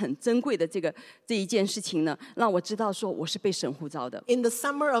的心很珍贵的这一件事情呢，让我知道说我是被神呼召的。 In the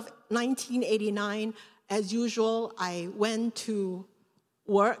summer of 1989, as usual, I went to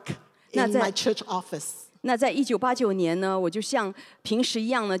work in my church office. 那在1989年呢，我就像平时一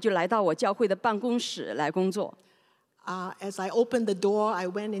样呢，就来到我教会的办公室来工作。 As I opened the door, I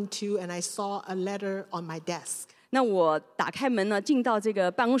went into and I saw a letter on my desk. 那我打开门呢，进到这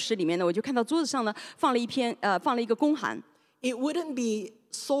个办公室里面呢，我就看到桌子上呢放了一个公函。it wouldn't be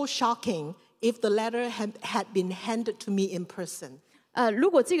so shocking if the letter had been handed to me in person.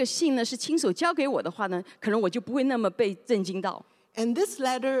 如果这个信呢是亲手交给我的话呢，可能我就不会那么被震惊到。And this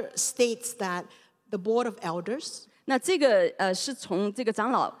letter states that the board of elders, 那这个是从这个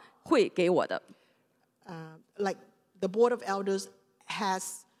长老会给我的。like the board of elders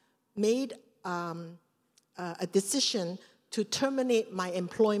has made a decision to terminate my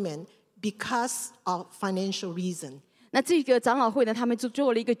employment because of financial reason. 那这个长老会呢，他们就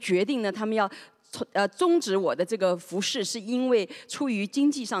做了一个决定呢，他们要终止我的这个服事，是因为出于经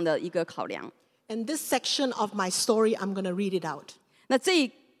济上的一个考量。And this section of my story, I'm going to read it out. 那这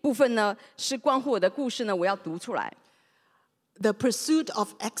一部分呢，是关乎我的故事呢，我要读出来。The pursuit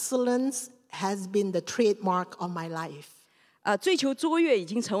of excellence has been the trademark of my life. 追求卓越已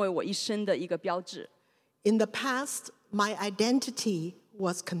经成为我一生的一个标志。In the past, my identity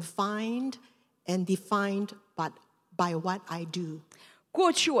was confined and defined by what I do.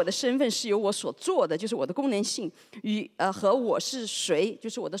 过去我的身份是由我所做的，就是我的功能性，和我是谁，就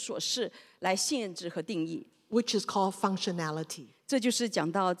是我的所事来限制和定义。Which is called functionality. 这就是讲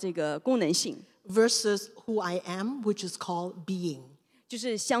到这个功能性。Versus who I am, which is called being. 就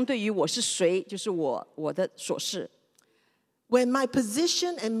是相对于我是谁，就是我的所事。When my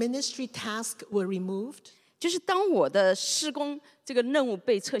position and ministry task were removed, 就是当我的事工这个任务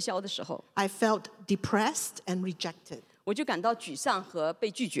被撤销的时候， I felt depressed and rejected. 我就感到沮丧和被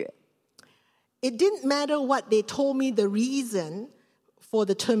拒绝。It didn't matter what they told me the reason for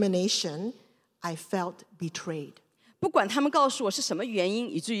the termination, I felt betrayed. 不管他们告诉我是什么原因，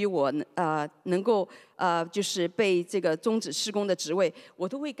以至于我能够就是被这个终止事工的职位，我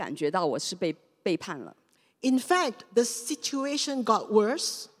都会感觉到我是被背叛了。In fact, the situation got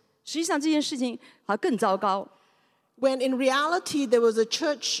worse. 实际上这件事情还更糟糕。When in reality there was a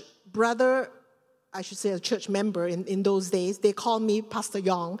church brother, I should say a church member in those days, they called me Pastor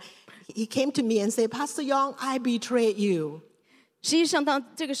Yong. He came to me and said, Pastor Yong, I betrayed you. 实际上，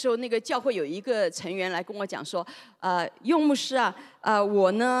当这个时候，那个教会有一个成员来跟我讲说，用牧师啊，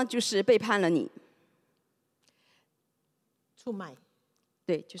我呢就是背叛了你。出卖。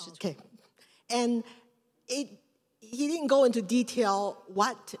对，就是。Okay. And he didn't go into detail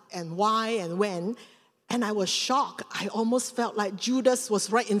what and why and when, and I was shocked. I almost felt like Judas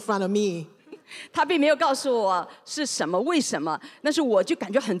was right in front of me. 他并没有告诉我是什么、为什么，但是我就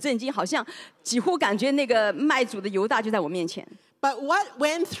感觉很震惊，好像几乎感觉那个卖主的犹大就在我面前。But what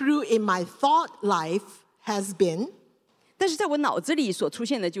went through in my thought life has been, 但是在我脑子里所出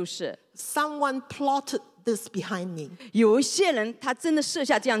现的就是 someone plotted this behind me. 有一些人他真的设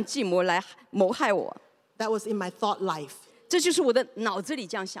下这样计谋来谋害我。That was in my thought life. 这就是我的脑子里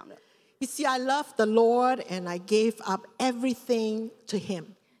这样想的。You see, I loved the Lord and I gave up everything to Him.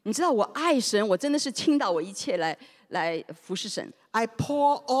 你知道我爱神，我真的是倾倒我一切来服侍神。I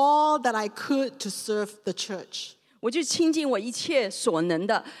pour all that I could to serve the church. 我就倾尽我一切所能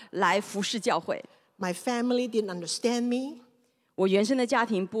的来服侍教会。My family didn't understand me. 我原生的家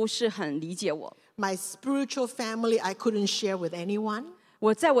庭不是很理解我。My spiritual family I couldn't share with anyone.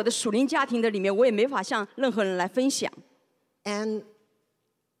 我在我的属灵家庭的里面，我也没法向任何人来分享。And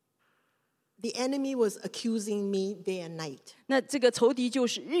the enemy was accusing me day and night. 那这个仇敌就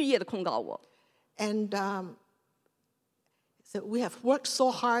是日夜的控告我。And said, we have worked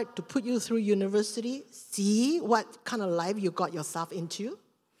so hard to put you through university. See what kind of life you got yourself into.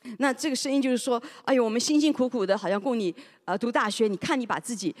 那这个声音就是说，哎呦，我们辛辛苦苦的，好像供你读大学，你看你把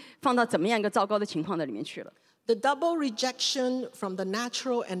自己放到怎么样一个糟糕的情况的里面去了。The double rejection from the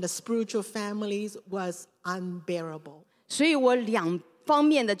natural and the spiritual families was unbearable. 所以我两方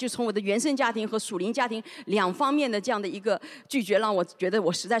面的，就从我的原生家庭和属灵家庭两方面的这样的一个拒绝，让我觉得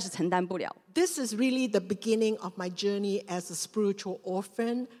我实在是承担不了。This is really the beginning of my journey as a spiritual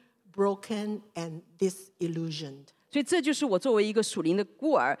orphan, broken and disillusioned. 所以这就是我作为一个属灵的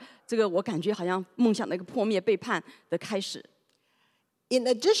孤儿，这个我感觉好像梦想的一个破灭、背叛的开始。In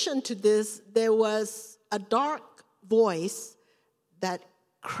addition to this, there was a dark voice that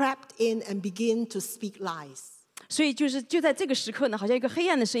crept in and began to speak lies. 所以就在这个时刻呢，好像一个黑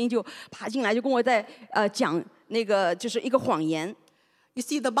暗的声音就爬进来，就跟我在讲那个就是一个谎言。You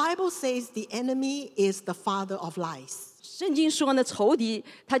see, the Bible says the enemy is the father of lies. 圣经说呢，仇敌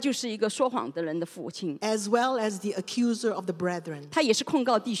他就是一个说谎的人的父亲， as well as the accuser of the brethren. 他也是控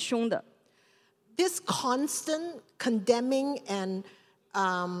告弟兄的。This constant condemning and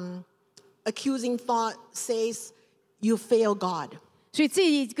accusing thought says, you fail God. 所以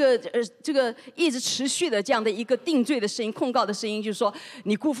这个一直持续的这样的一个定罪的声音、控告的声音，就是说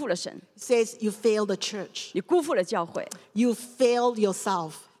你辜负了神， It says, you fail the church. 你辜负了教会， You failed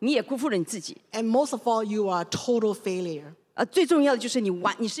yourself. 你也辜负了你自己。 And most of all, you are a total failure. 最重要的就是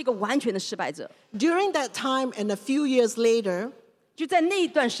你是一个完全的失败者。 During that time and a few years later, 就在那一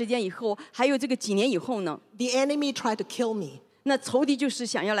段时间以后，还有这个几年以后呢， the enemy tried to kill me 那仇敌就是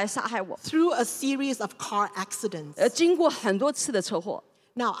想要来杀害我， through a series of car accidents. 经过很多次的车祸。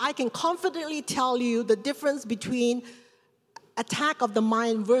 Now, I can confidently tell you the difference between attack of the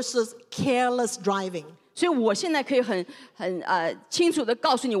mind versus careless driving. 所以我现在可以很清楚的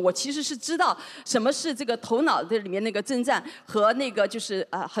告诉你，我其实是知道什么是这个头脑的里面那个征战和那个就是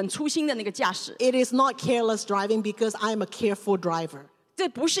很粗心的那个驾驶。 It is not careless driving because I'm a careful driver. 这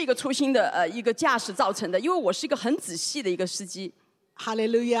不是一个粗心的一个驾驶造成的，因为我是一个很仔细的一个司机。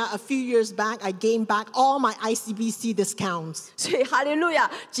 Hallelujah. A few years back, I gained back all my ICBC discounts. 所以哈利路亚，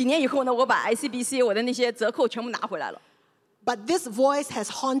几年以后呢，我把 ICBC 我的那些折扣全部拿回来了。 But this voice has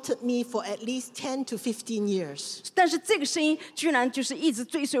haunted me for at least 10 to 15 years. 但是这个声音居然就是一直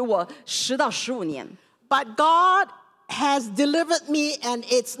追随我10到15年。 But God has delivered me, and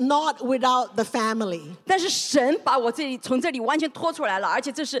it's not without the family. 但是神把我从这里完全拖出来了，而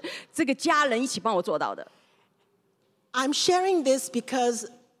且这是这个家人一起帮我做到的。 I'm sharing this because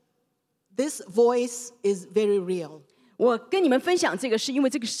this voice is very real. 我跟你们分享这个，是因为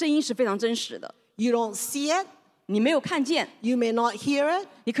这个声音是非常真实的。 You don't see it, 你没有看见， you may not hear it,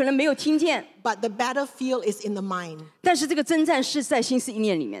 你可能没有听见， but the battlefield is in the mind. 但是这个征战是在心思意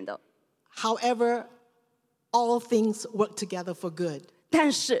念里面的。 However, all things work together for good.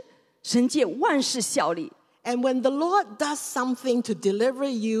 但是神借万事效力。 And when the Lord does something to deliver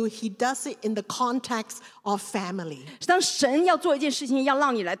you, He does it in the context of family. 当神要做一件事情，要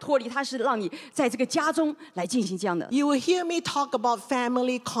让你来脱离，他是让你在这个家中来进行这样的。 You will hear me talk about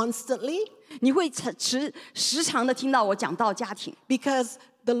family constantly 你会时常的听到我讲到家庭， because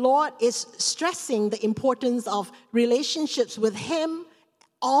the Lord is stressing the importance of relationships with Him,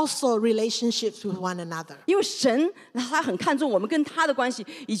 also relationships with one another. 因为神他很看重我们跟他的关系，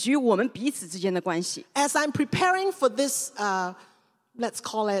以及我们彼此之间的关系。 As I'm preparing for this, let's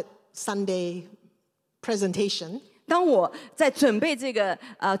call it Sunday presentation, 当我在准备这个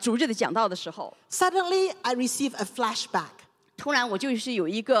主日的讲道的时候， suddenly I received a flashback. 突然我就是有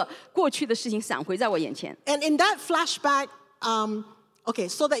一个过去的事情闪回在我眼前。 And in that flashback, okay,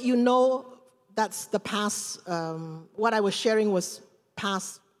 so that you know that's the past, what I was sharing was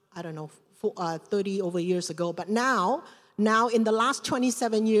past, I don't know, 30 over years ago. But now in the last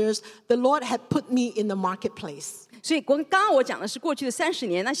 27 years, the Lord had put me in the marketplace. 所以刚刚我讲的是过去的30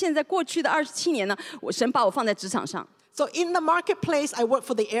年，那现在过去的27年呢，神把我放在职场上。 So in the marketplace, I work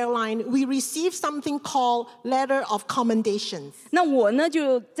for the airline. We received something called letter of commendations. 那我呢，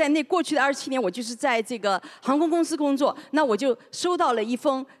就在那过去的27年，我就是在这个航空公司工作。那我就收到了一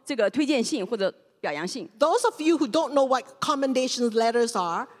封这个推荐信或者表扬信。 Those of you who don't know what commendations letters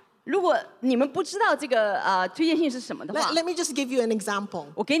are, 如果你们不知道这个推荐信是什么的话， let me just give you an example.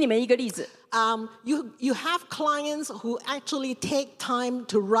 我给你们一个例子。 You have clients who actually take time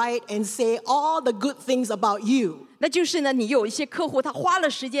to write and say all the good things about you. 那就是呢，你有一些客户，他花了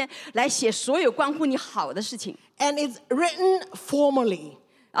时间来写所有关乎你好的事情， And it's written formally.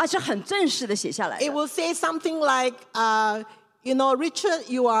 而且很正式的写下来的。 It will say something like, Richard,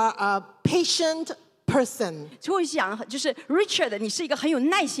 you are a patient person. 就会想，就是 Richard， 你是一个很有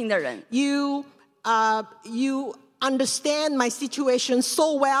耐心的人。 You understand my situation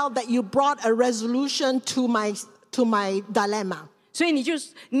so well that you brought a resolution to my dilemma. 所以你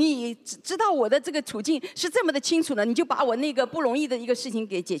知道我的这个处境是这么的清楚呢，你就把我那个不容易的一个事情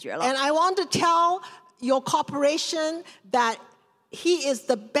给解决了。 And I want to tell your corporation that he is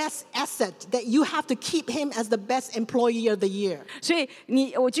the best asset, that you have to keep him as the best employee of the year. 所以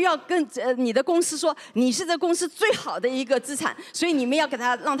我就要跟你的公司说，你是这公司最好的一个资产，所以你们要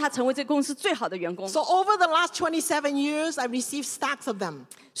让他成为这公司最好的员工。 So over the last 27 years, I received stacks of them.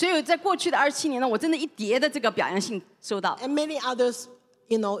 所以在过去的27年呢，我真的一叠的这个表扬信收到。 And many others,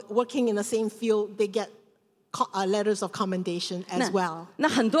 working in the same field, they get letters of commendation as well. 那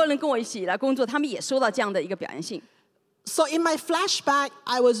很多人跟我一起来工作，他们也收到这样的一个表扬信。 So in my flashback,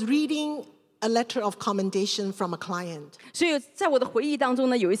 I was reading a letter of commendation from a client. 所以在我的回忆当中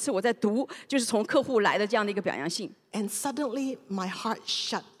呢，有一次我在读，就是从客户来的这样的一个表扬信。 And suddenly my heart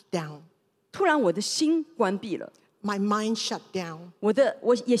shut down. 突然我的心关闭了， My mind shut down. 我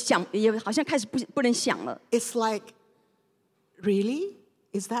也好像开始不能想了。 It's like, really?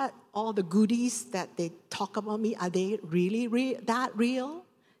 Is that all the goodies that they talk about me? Are they really that real?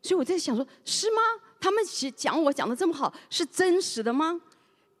 所以我在想说，是吗？他们讲我讲的这么好，是真实的吗？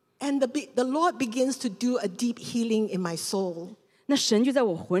 And the Lord begins to do a deep healing in my soul. 那神就在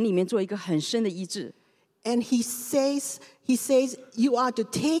我魂里面做一个很深的医治。 And he says, you are to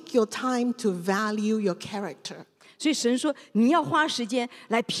take your time to value your character. 所以神说，你要花时间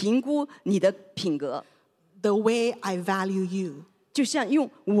来评估你的品格， The way I value you 就像用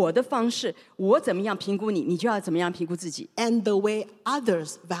我的方式，我怎么样评估你，你就要怎么样评估自己， and the way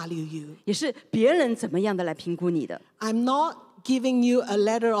others value you. 也是别人怎么样的来评估你的。 I'm not giving you a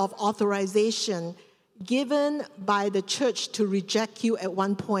letter of authorization given by the church to reject you at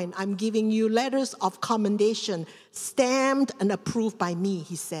one point. I'm giving you letters of commendation stamped and approved by me,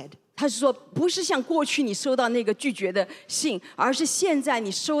 he said. 他是说，不是像过去你收到那个拒绝的信，而是现在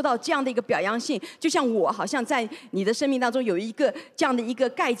你收到这样的一个表扬信，就像我好像在你的生命当中有一个这样的一个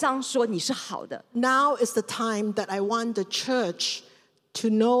盖章，说你是好的。 Now is the time that I want the church to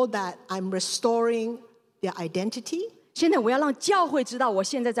know that I'm restoring their identity. 现在我要让教会知道，我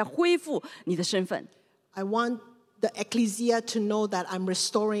现在在恢复你的身份。 I want the ecclesia to know that I'm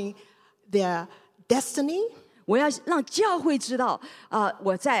restoring their destiny. 我要让教会知道，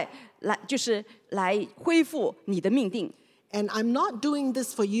我在就是来恢复你的命定。 And I'm not doing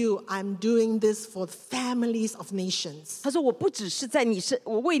this for you, I'm doing this for the families of nations. 他说，我不只是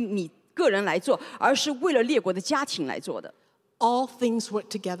我为你个人来做，而是为了列国的家庭来做的。 All things work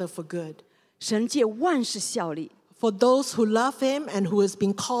together for good. 神借万事效力， For those who love him and who has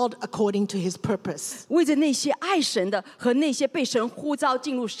been called according to his purpose. 为着那些爱神的和那些被神呼召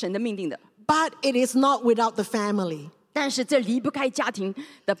进入神的命定的。 But it is not without the family. 但是这离不开家庭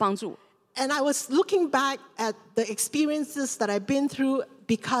的帮助。 And I was looking back at the experiences that I've been through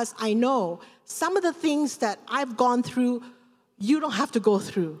because I know some of the things that I've gone through, you don't have to go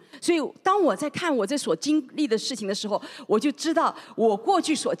through. 所以当我在看我这所经历的事情的时候，我就知道我过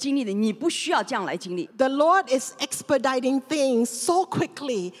去所经历的，你不需要这样来经历。 The Lord is expediting things so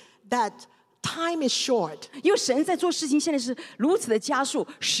quickly that time is short. 因为神在做事情，现在是如此的加速，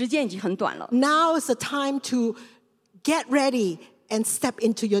时间已经很短了。 Now is the time to get ready and step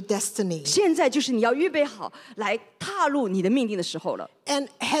into your destiny. 现在就是你要预备好来踏入你的命定的时候了。 And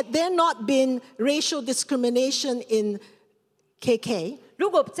had there not been racial discrimination in KK, 如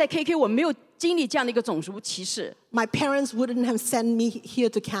果在 KK 我没有经历这样的一个种族歧视， my parents wouldn't have sent me here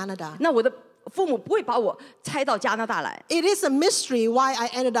to Canada. 那我的父母不会把我拆到加拿大来。 It is a mystery why I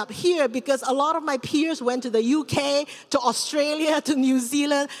ended up here because a lot of my peers went to the UK, to Australia, to New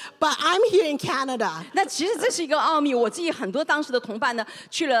Zealand, but I'm here in Canada. 那其实这是一个奥秘，我自己很多当时的同伴呢，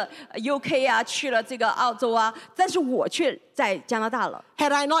去了 UK 啊，去了这个澳洲啊，但是我却在加拿大了。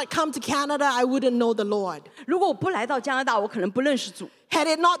 Had I not come to Canada, I wouldn't know the Lord. 如果我不来到加拿大，我可能不认识主。 Had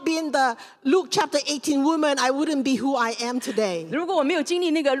it not been the Luke chapter 18 woman, I wouldn't be who I am today. 如果我没有经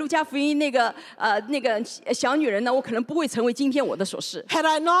历那个路加福音那个小女人呢，我可能不会成为今天我的所是。 Had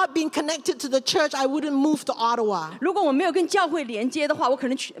I not been connected to the church, I wouldn't move to Ottawa. 如果我没有跟教会连接的话，我可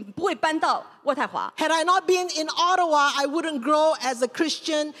能不会搬到渥太华。 Had I not been in Ottawa, I wouldn't grow as a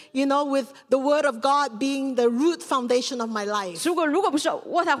Christian, with the Word of God being the root foundation of my life. 如果不是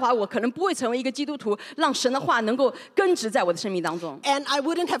渥太华，我可能不会成为一个基督徒，让神的话能够根植在我的生命当中。 And I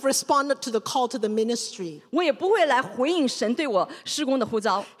wouldn't have responded to the call to the ministry. 我也不会来回应神对我事工的呼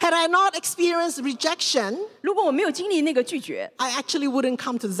召。 Had I not experienced rejection, 如果我没有经历那个拒绝， I actually wouldn't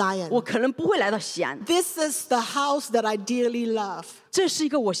come to 我 Zion. 可能不会来到西安。 This is the house that I dearly love. 这是一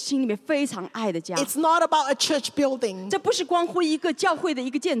个我心里面非常爱的家。 It's not about a church building. 这不是关乎一个教会的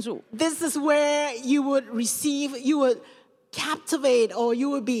一个建筑， This is where you would captivate, or you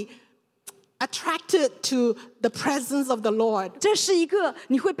would be attracted to the presence of the Lord. 这是一个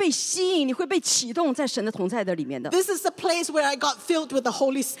你会被吸引、你会被启动在神的同在的里面的。 This is the place where I got filled with the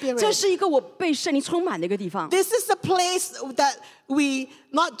Holy 这 Spirit. 是一个我被圣灵充满的一个地方。 This is the place that we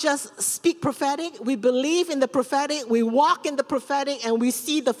not just speak prophetic, we believe in the prophetic, we walk in the prophetic, and we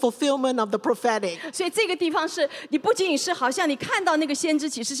see the fulfillment of the prophetic. 所以这个地方是你不仅仅是好像你看到那个先知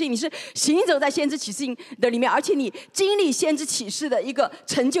启示性，你是行走在先知启示性的里面，而且你经历先知启示的一个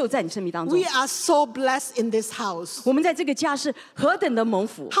成就在你生命当中 We。are so blessed in this house. 我们在这个家是何等的蒙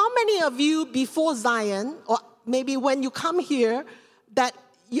福！ How many of you before Zion, or maybe when you come here, that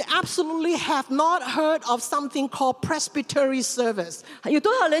you absolutely have not heard of something called presbytery service? 有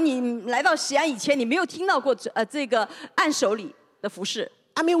多少人你来到西安以前，你没有听到过这个按手礼的服饰？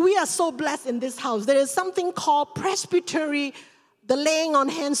 I mean, we are so blessed in this house. There is something called presbytery, the laying on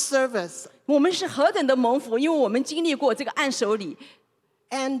hands service. 我们是何等的蒙福，因为我们经历过这个按手礼。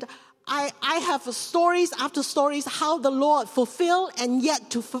 And I have stories after stories how the Lord fulfilled and yet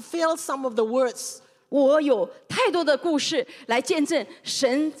to fulfill some of the words. 我有太多的故事来见证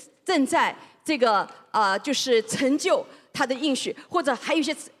神正在这个就是成就他的应许，或者还有一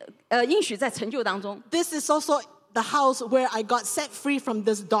些应许在成就当中。 This is also the house where I got set free from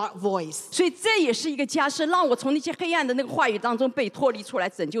this dark voice. 所以这也是一个家，是让我从那些黑暗的那个话语当中被脱离出来、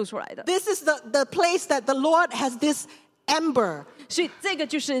拯救出来的。 This is the place that the Lord has this ember. 所以这个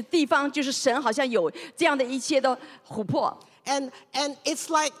就是地方，就是神好像有这样的一些的琥珀。 And it's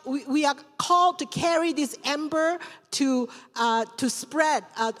like we are called to carry this ember to spread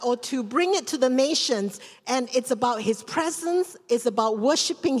or to bring it to the nations. And it's about His presence, it's about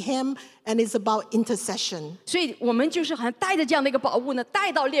worshiping Him, and it's about intercession. 所以我们就是好像带着这样的一个宝物呢，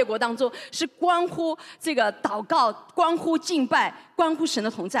带到列国当中，是关乎这个祷告，关乎敬拜，关乎神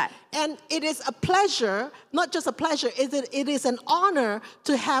的同在。 And it is a pleasure, not just a pleasure, it is an honor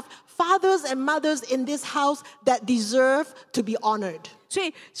to have fathers and mothers in this house that deserve to be honored. 所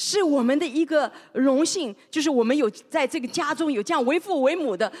以是我们的一个荣幸，就是我们有在这个家中有这样为父为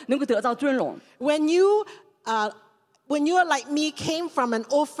母的，能够得到尊荣。 When you are like me, came from an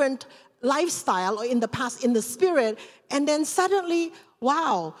orphaned lifestyle or in the past in the spirit, and then suddenly,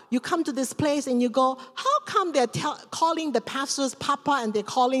 wow, you come to this place and you go, how come they're calling the pastor's papa and they're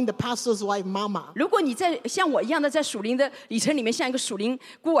calling the pastor's wife mama? 如果你在像我一样的在属灵的里程里面，像一个属灵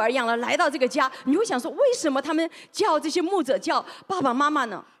孤儿一样的来到这个家，你会想说，为什么他们叫这些牧者叫爸爸妈妈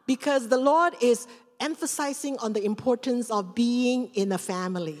呢？ Because the Lord is emphasizing on the importance of being in a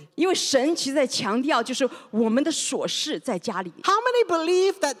family. 因为神其实在强调，就是我们的琐事在家里。 How many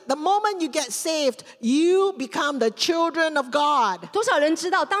believe that the moment you get saved, you become the children of God? 多少人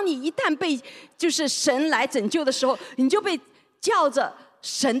知道，当你一旦被就是神来拯救的时候，你就被叫着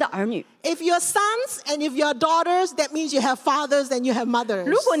神的儿女。 If you're sons and if you're daughters, that means you have fathers and you have mothers.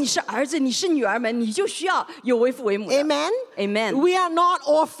 如果你是儿子，你是女儿们，你就需要有为父为母的。 Amen? Amen. We are not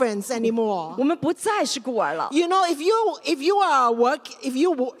orphans anymore. 我们不再是孤儿了。 You know, if you are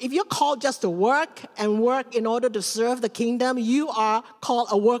if you're called just to work and work in order to serve the kingdom, you are called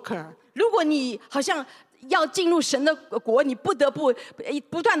a worker. 如果你好像要进入神的国，你不得不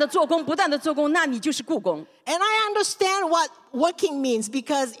不断的做工，不断的做工，那你就是雇工。 And I understand what working means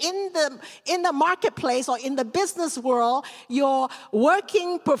because in the marketplace or in the business world, your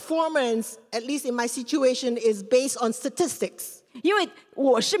working performance, at least in my situation, is based on statistics. 因为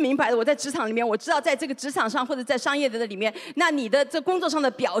我是明白的，我在职场里面，我知道在这个职场上或者在商业的里面，那你的这工作上的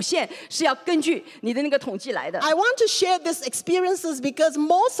表现是要根据你的那个统计来的。 I want to share these experiences because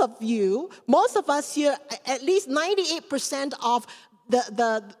most of us here, at least 98% of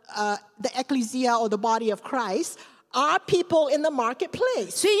the ecclesia or the body of Christ, are people in the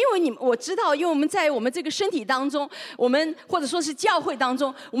marketplace. 所以，因为我知道，因为我们在我们这个身体当中，我们或者说是教会当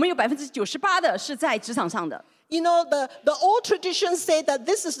中，我们有98%的是在职场上的。 You know, the old traditions say that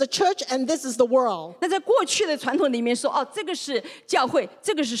this is the church and this is the world. 那在过去的传统里面说，哦，这个是教会，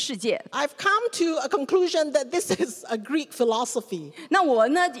这个是世界。 I've come to a conclusion that this is a Greek philosophy. 那我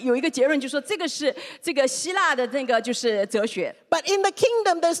呢有一个结论，就说这个是这个希腊的那个就是哲学。 But in the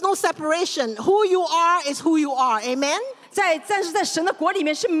kingdom, there's no separation. Who you are is who you are. Amen? 但是在神的国里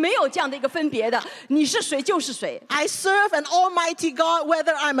面是没有这样的一个分别的，你是谁就是谁。 I serve an almighty God,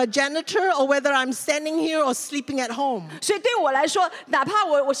 whether I'm a janitor or whether I'm standing here or sleeping at home. 所以对我来说，哪怕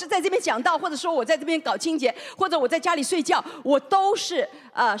我是在这边讲道，或者说我在这边搞清洁，或者我在家里睡觉，我都是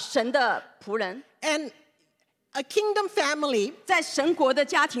神的仆人。 And a kingdom family, 在神国的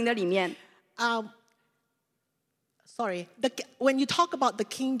家庭的里面， when you talk about the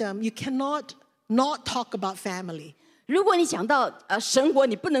kingdom, you cannot not talk about family. 如果你讲到神国，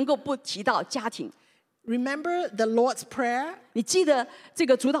你不能够不提到家庭。 Remember the Lord's Prayer? 你记得这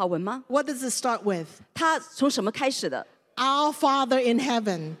个主祷文吗？ What does it start with? 它从什么开始的？ Our Father in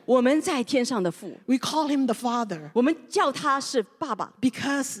heaven. 我们在天上的父， We call him the Father 我们叫他是爸爸，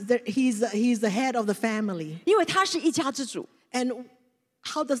 because he's the head of the family. 因为他是一家之主。 And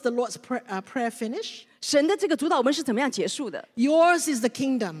how does the Lord's prayer finish? 神的这个主祷文是怎么样结束的？ Yours is the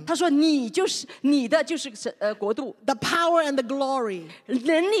kingdom, 他说：“你的就是国度、 the power and the glory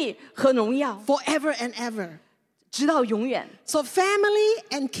能力和荣耀， forever and ever. 直到永远。” So family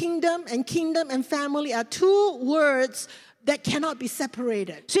and kingdom and family are two words that cannot be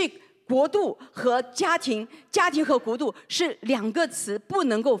separated. 所以国度和家庭，家庭和国度是两个词，不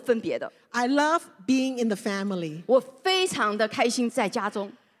能够分别的。 I love being in the family. 我非常的开心在家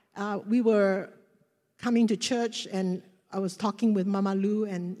中。 We were coming to church and I was talking with Mama Lu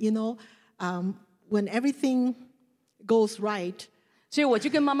and when everything goes right, 所以我就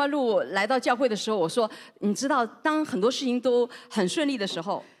跟妈妈路来到教会的时候，我说：“你知道，当很多事情都很顺利的时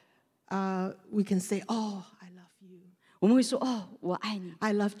候， we can say, oh, I love you. 我们会说：‘哦，我爱你，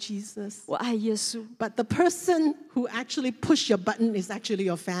 I love Jesus. 我爱耶稣。’ But the person who actually push your button is actually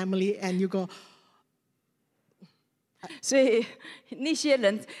your family and you go, 所以那些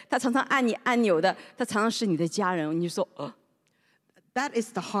人他常常按你按钮的，他常常是你的家人。你就说That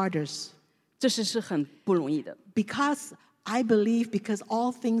is the hardest. 这是很不容易的。 Because I believe because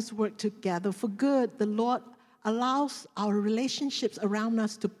all things work together for good, the Lord allows our relationships around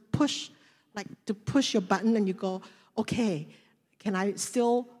us to push your button and you go, okay, can I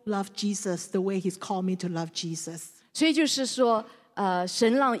still love Jesus the way He's called me to love Jesus? 所以就是说，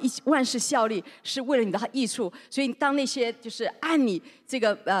神让万事效力是为了你的益处。所以当那些就是按你这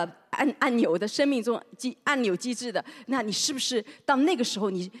个按钮的生命中按钮机制的，那你是不是到那个时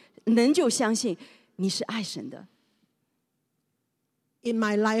候你能就相信你是爱神的？ In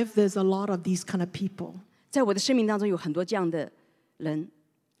my life, there's a lot of these kind of people. 在我的生命当中有很多这样的人，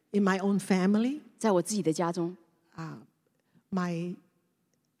 In my own family, 在我自己的家中， my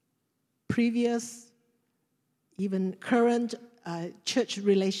previous, even current church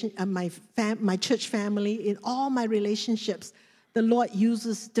relation, my church family, in all my relationships, the Lord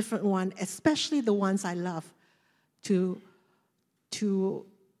uses different ones, especially the ones I love, to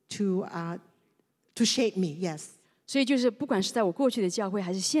shape me. Yes. 所以就是不管是在我过去的教会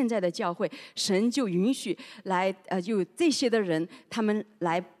还是现在的教会，神就允许来有这些的人，他们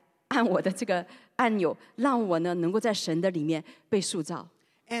来按我的这个按钮，让我呢能够在神的里面被塑造。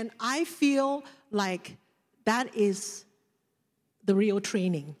 And I feel like that is the real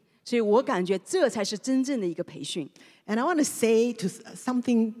training. 所以我感觉这才是真正的一个培训。 And I want to say to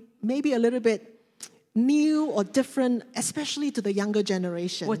something maybe a little bit new or different, especially to the younger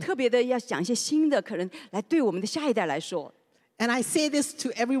generation. 我特别的要讲一些新的，可能来对我们的下一代来说。 And I say this to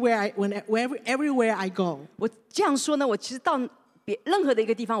everywhere I go. 我这样说呢，我其实到任何的一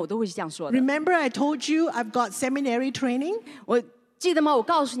个地方，我都会这样说的。 Remember I told you I've got seminary training? 我记得吗？我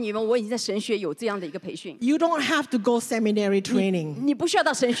告诉你们，我已经在神学有这样的一个培训。 You don't have to go seminary training. 你不需要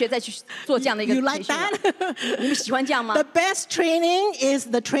到神学再去做这样的一个 You 培 like 训了。 that? 你们喜欢这样吗 The？ best training is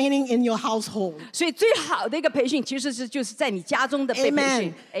the training in your household. 所以最好的一个培训，其实就是在你家中的被培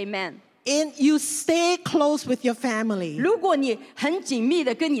训。Amen。 You stay close with your family. 如果你很紧密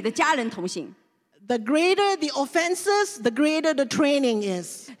的跟你的家人同行， The greater the offenses, the greater the training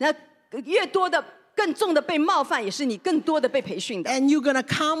is. 那越多的、更重的被冒犯，也是你更多的被培训的。 And you're going to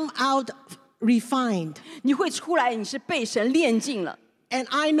come out refined. 你会出来，你是被神炼尽了。 And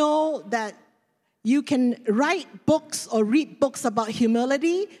I know that you can write books or read books about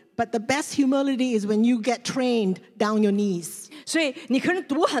humility, but the best humility is when you get trained down your knees. 所以你可能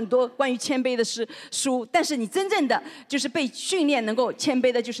读很多关于谦卑的书，但是你真正的就是被训练能够谦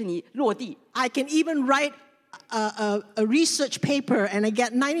卑的，就是你落地。 I can even write a research paper and I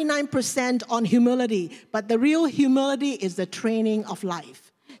get 99% on humility, but the real humility is the training of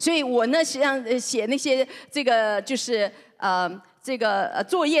life. 所以我呢，写那些这个就是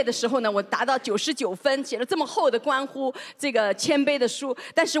作业的时候呢，我达到99分，写了这么厚的关乎这个谦卑的书。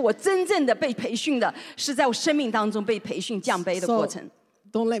但是我真正的被培训的是在我生命当中被培训降卑的过程。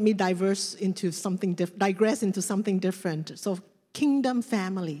 Don't let me digress into something different. So kingdom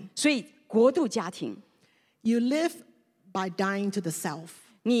family. 所以国度家庭， You live by dying to the self.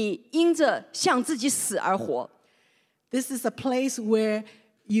 你因着向自己死而活。 This is a place where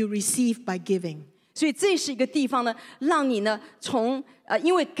you receive by giving. 所以这是一个地方呢，让你呢从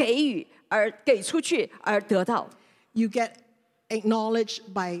因为给予而给出去而得到。 You get acknowledged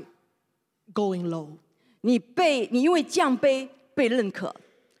by going low. 你因为降卑被认可。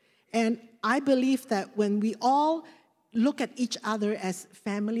 And I believe that when we all look at each other as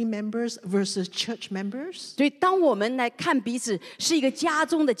family members versus church members, 所以当我们来看彼此是一个家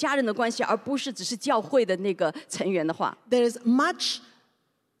中的家人的关系，而不是只是教会的那个成员的话， there is much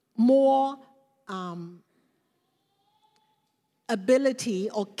more ability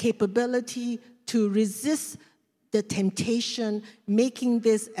or capability to resist the temptation, making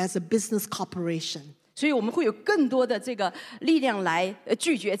this as a business corporation. 所以我们会有更多的这个力量来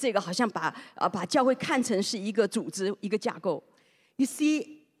拒绝这个，好像把教会看成是一个组织、一个架构。 You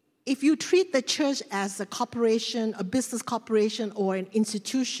see, if you treat the church as a corporation, a business corporation, or an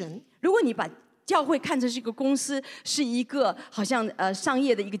institution, 如果你把教会看成是一个公司，是一个好像商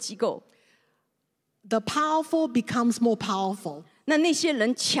业的一个机构， the powerful becomes more powerful. 那些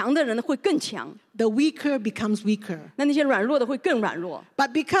人强的人会更强， The weaker becomes weaker. 那些软弱的会更软弱。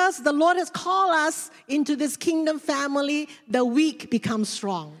 But because the Lord has called us into this kingdom family, the weak become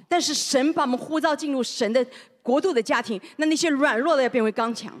strong. 但是神把我们呼召进入神的国度的家庭，那些软弱的要变为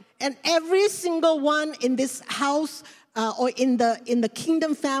刚强。 And every single one in this house or in the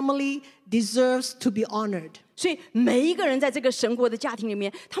kingdom family deserves to be honored. 所以每一个人在这个神国的家庭里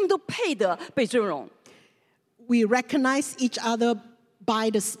面，他们都配得被尊荣。 We recognize each other by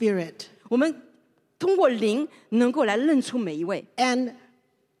the Spirit. 我们通过灵能够来认出每一位。 And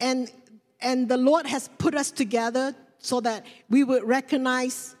the Lord has put us together so that we would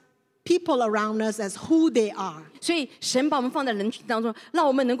recognize people around us as who they are. 所以神把我们放在人群当中，让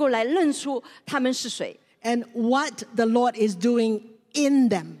我们能够来认出他们是谁， And what the Lord is doing in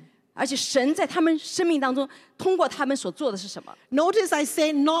them. 而且神在他们生命当中，通过他们所做的是什么？ Notice I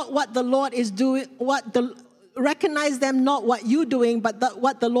say not what the Lord is doing, recognize them, not what you're doing, but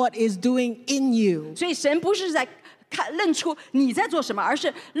what the Lord is doing in you. 所以神不是在认出你在做什么，而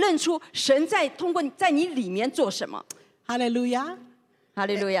是认出神在通过在你里面做什么。 Hallelujah. 哈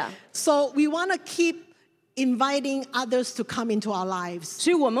利路亚！ So we want to keep inviting others to come into our lives.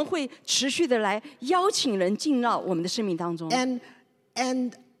 所以我们会持续的来邀请人进到我们的生命当中。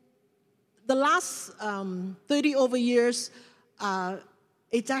 And the last 30 over years,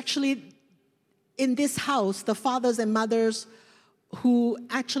 it's actually in this house, the fathers and mothers who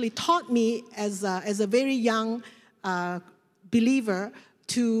actually taught me as a very young believer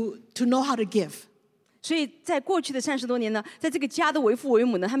to know how to give. 所以在过去的30多年呢，在这个家的为父为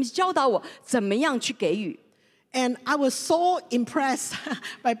母呢，他们教导我怎么样去给予。 And I was so impressed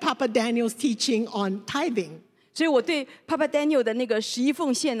by Papa Daniel's teaching on tithing. 所以我对 Papa Daniel 的那个11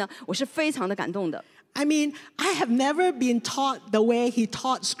奉献呢，我是非常的感动的。 I mean, I have never been taught the way he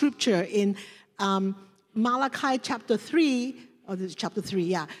taught scripture in Malachi chapter 3, or this is chapter 3,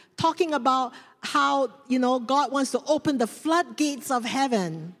 yeah, talking about how, God wants to open the floodgates of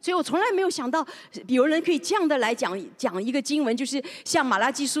heaven. 所以我从来没有想到有人可以这样的来讲一个经文，就是像马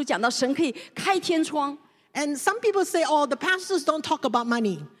拉基书讲到神可以开天窗。 And some people say, oh, the pastors don't talk about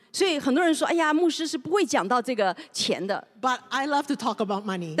money. 所以很多人说，哎呀，牧师是不会讲到这个钱的。 But I love to talk about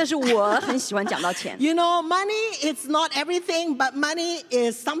money. 但是我很喜欢讲到钱。Money is not everything, but money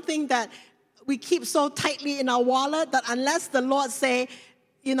is something that we keep so tightly in our wallet that unless the Lord say,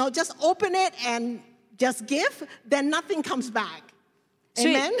 just open it and just give, then nothing comes back.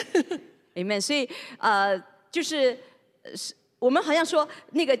 Amen? Amen. 所以就是我们好像说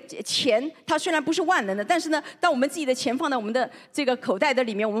那个钱，它虽然不是万能的，但是呢，当我们自己的钱放在我们的这个口袋的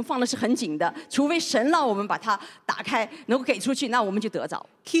里面，我们放的是很紧的，除非神让我们把它打开，能够给出去，那我们就得着。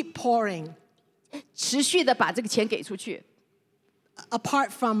 Keep pouring. 持续的把这个钱给出去。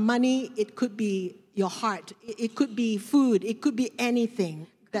 Apart from money, it could be your heart. It could be food. It could be anything.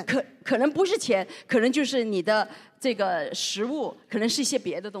 可能不是钱，可能就是你的这个食物，可能是一些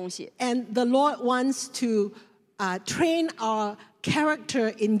别的东西。 And the Lord wants to train our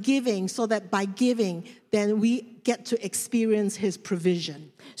character in giving so that by giving, then we get to experience His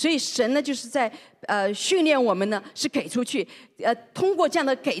provision. 所以神呢，就是在训练我们呢，是给出去。通过这样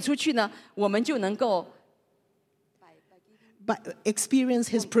的给出去呢，我们就能够 But experience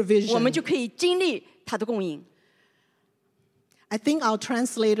His provision. 我们就可以经历他的供应。 I think our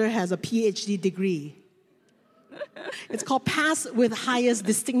translator has a PhD degree. It's called Pass with Highest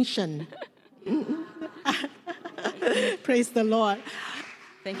Distinction. Praise the Lord.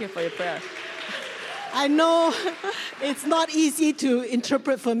 Thank you for your prayer. I know it's not easy to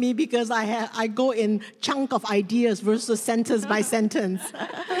interpret for me because I go in chunk of ideas versus sentence by sentence.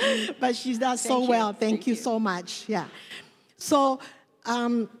 But she does so well. Thank you so much. Yeah. So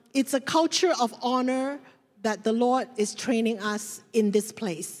it's a culture of honor that the Lord is training us in this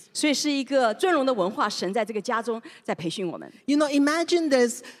place. 所以是一个尊荣的文化，神在这个家中在培训我们。Imagine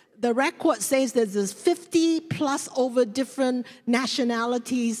the record says that there's 50 plus over different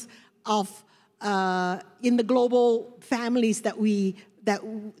nationalities of in the global families that we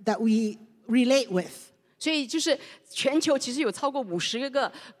relate with. 所以就是全球其实有超过50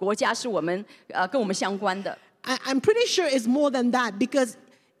个国家是我们跟我们相关的。 I'm pretty sure it's more than that because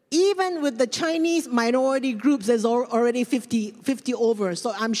even with the Chinese minority groups, there's already 50 over.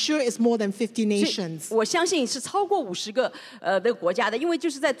 So I'm sure it's more than 50 nations. 我相信是超过50个的国家的，因为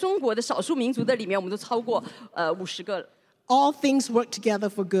就是在中国的少数民族的里面，我们都超过50个。 All things work together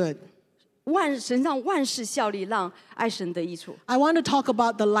for good. 神让万事效力，让爱神得益处。 I want to talk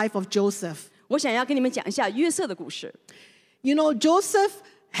about the life of Joseph. 我想要跟你们讲一下约瑟的故事。 Joseph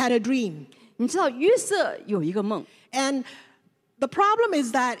had a dream. 你知道约瑟有一个梦， And the problem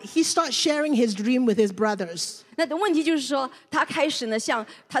is that he starts sharing his dream with his brothers. 那的问题就是说，他开始呢向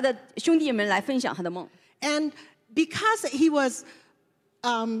他的兄弟们来分享他的梦。 And because he was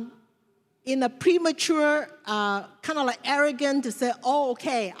in a premature, kind of like arrogant to say, oh,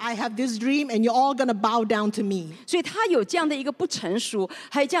 okay, I have this dream and you're all going to bow down to me. 所以他有这样的一个不成熟，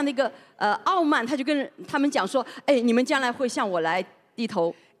还有这样的一个傲慢，他就跟他们讲说：“哎，你们将来会向我来低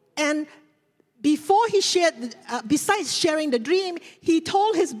头。” And before he shared, besides sharing the dream, he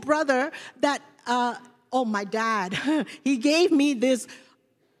told his brother that, oh, my dad, he gave me this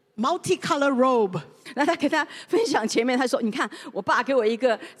multicolored robe. 那他跟他分享前面，他说：“你看，我爸给我一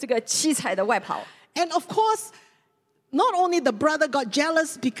个这个七彩的外袍。” And of course, not only the brother got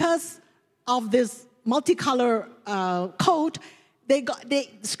jealous because of this multicolored coat,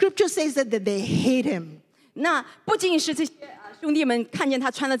 Scripture says that they hate him. 那不仅是这些兄弟们看见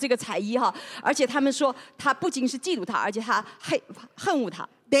他穿的这个彩衣哈，而且他们说他不仅是嫉妒他，而且他恨恶他。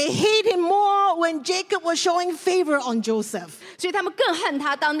They hate him more when Jacob was showing favor on Joseph. 所以他们更恨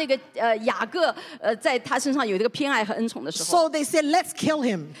他，当那个雅各在他身上有这个偏爱和恩宠的时候， So they said, let's kill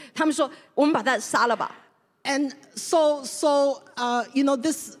him. 他们说我们把他杀了吧。 And so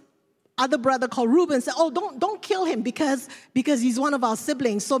this other brother called Reuben said, oh, don't kill him because he's one of our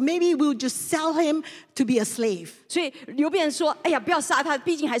siblings. So maybe we'll just sell him to be a slave. 所以刘辩说：“哎呀，不要杀他，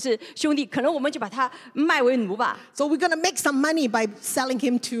毕竟还是兄弟，可能我们就把他卖为奴吧。” So we're going to make some money by selling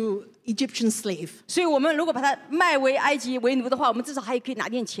him to Egyptian slave. 所以我们如果把他卖为埃及为奴的话，我们至少还可以拿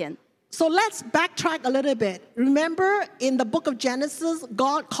点钱。 So let's backtrack a little bit. Remember, in the book of Genesis,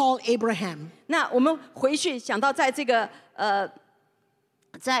 God called Abraham. 那我们回去想到在这个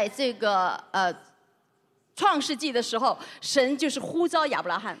创世纪的时候，神就是呼召亚伯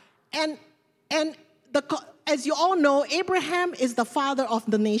拉罕。And as you all know, Abraham is the father of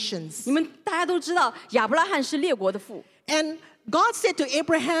the nations. 你们大家都知道，亚伯拉罕是列国的父。 And God said to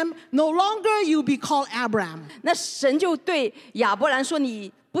Abraham, no longer you be called Abram. 那神就对亚伯兰说：“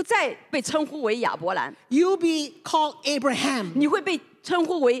你不再被称呼为亚伯兰， You be called Abraham. 你会被称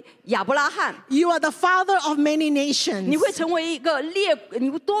呼为亚伯拉罕， You are the father of many nations. 你会成为一个你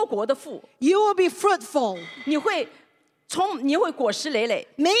多国的父， You will be fruitful. 你会果实累累。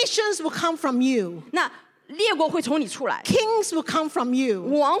 Nations will come from you. 那列国会从你出来， Kings will come from you.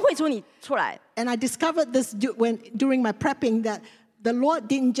 王会从你出来。 And I discovered this during my prepping that the Lord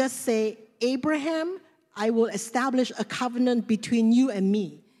didn't just say, Abraham, I will establish a covenant between you and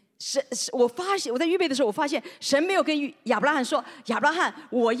me. 我在预备的时候，我发现神没有跟亚伯拉罕说：“亚伯拉罕，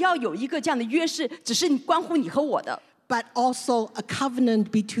我要有一个这样的约誓，只是关乎你和我的。” But also a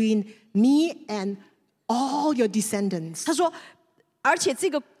covenant between me and all your descendants. 他说，而且这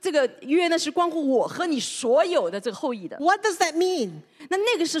个约呢是关乎我和你所有的这个后裔的。 What does that mean?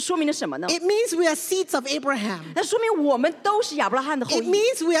 那个是说明了什么呢？ It means we are seeds of Abraham. 那说明我们都是亚伯拉罕的后 It 裔，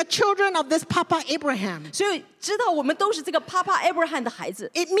 means we are children of this Papa Abraham. 所以知道我们都是这个 Papa Abraham 的孩子。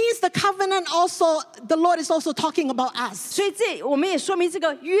 It means the covenant also, the Lord is also talking about us. 所以我们也说明这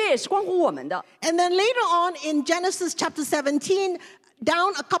个约也是关乎我们的。 And then later on in Genesis chapter 17,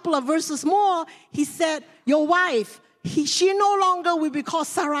 down a couple of verses more, he said, your wife, she no longer will be called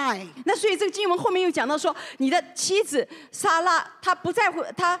Sarai. 那所以这个经文后面又讲到说，你的妻子撒拉，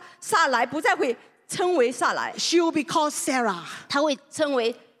她撒来不再会称为撒来， She will be called Sarah. 她会称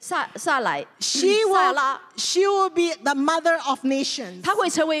为撒来， She 撒拉， will be the mother of nations. 她会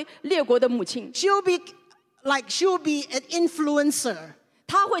成为列国的母亲， She will be an influencer.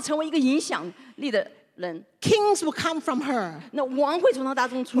 她会成为一个影响力的人。 Kings will come from her. 那王会从她当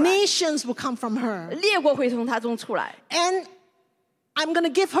中出来， Nations will come from her. 列国会从她中出来， And I'm going to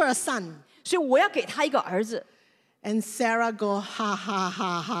give her a son. 所以我要给她一个儿子。 And Sarah go, ha, ha,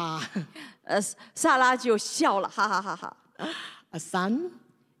 ha, ha. 撒拉就笑了，哈哈哈哈。 A son?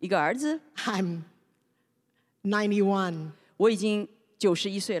 一个儿子， I'm 91. 我已经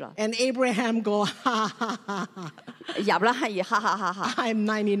91岁了。 And Abraham go, ha, ha, ha, ha. 亚伯拉罕也哈哈哈哈， I'm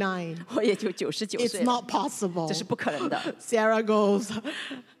 99. 我也就99 It's 岁了， not possible. 这是不可能的。 Sarah goes,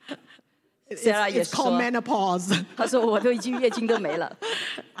 Sarah 也 it's called 说， menopause. 他说我都已经月经都没了，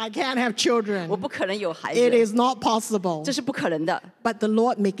 I can't have 我 children. 不可能有孩 It 子， is not possible. 这是不可能的。 But the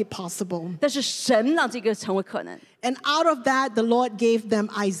Lord make it possible. 但是神让这个成为可能， And out of that, the Lord gave them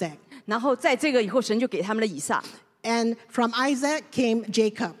Isaac. 然后在这个以后，神就给他们了以撒， And from Isaac came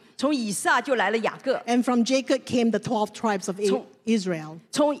Jacob. 从以撒就来了雅各， And from Jacob came the 12 tribes of So- Israel.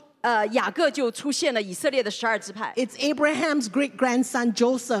 从雅各就出现了以色列的12支派， It's Abraham's great grandson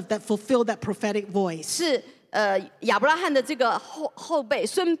Joseph that fulfilled that prophetic voice. 是亚伯拉罕的这个后辈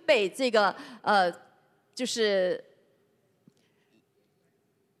孙辈，这个就是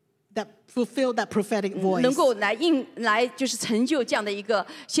That fulfilled that prophetic voice. 能够来就是成就这样的一个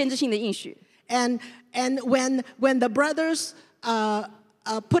先知性的应许。 And when the brothers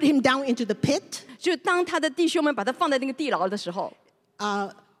put him down into the pit, 就当他的弟兄们把他放在那个地牢的时候，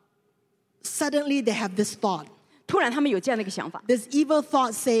 suddenly they have this thought. 突然他们有这样的一个想法， This evil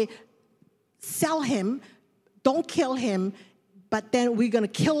thought say, sell him, don't kill him, but then we're going to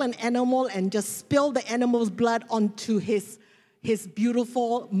kill an animal and just spill the animal's blood onto his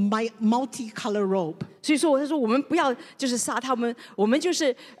beautiful multicolored robe. 所以说他说我们不要就是杀他们，我们就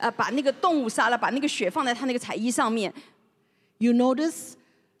是把那个动物杀了，把那个血放在他那个彩衣上面。 You notice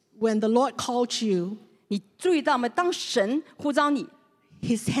when the Lord called you, 你注意到吗？当神呼召你，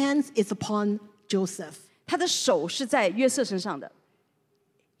 his hands is upon Joseph. 他的手是在约瑟身上的，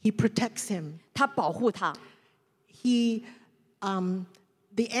 He protects him. 他保护他。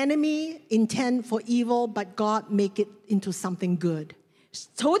 The enemy intend for evil, but God make it into something good.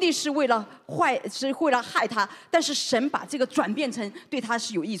 仇敌是为了害他，但是神把这个转变成对他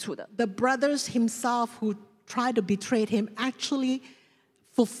是有益处的。 The brothers himself who tried to betray him actually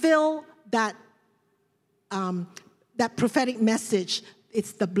fulfill that prophetic message.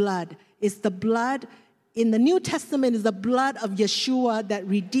 It's the blood. It's the blood. In the New Testament, is the blood of Yeshua that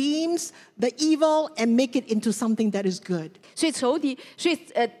redeems the evil and make it into something that is good. 所以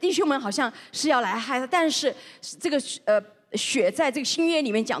弟兄们好像是要来害他，但是这个血在这个新约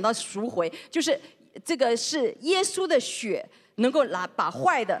里面讲到赎回，就是这个是耶稣的血能够把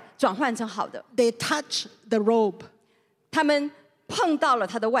坏的转换成好的。 They touch the robe, 他们碰到了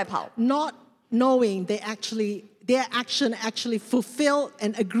他的外袍， not knowing their action actually fulfill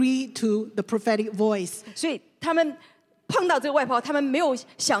and agree to the prophetic voice. 所以他们碰到这个外袍，他们没有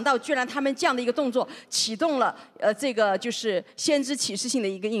想到，居然他们这样的一个动作启动了这个就是先知启示性的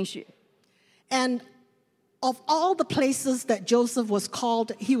一个应许。 And of all the places that Joseph was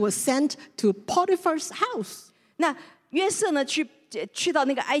called, he was sent to Potiphar's house. 那约瑟呢，去到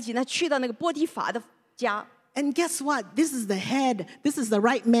那个埃及呢，去到那个波提乏的家。 And guess what? This is the head. This is the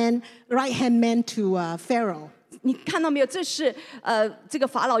right-hand man to Pharaoh. 你看到没有？这是这个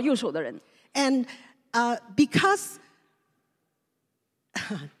法老右手的人。 And because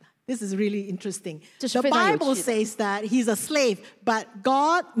this is really interesting. 这是 The 非常有趣的。 Bible says that he's a slave, but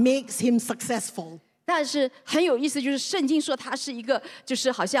God makes him successful. 但是很有意思，就是圣经说他是一个，就是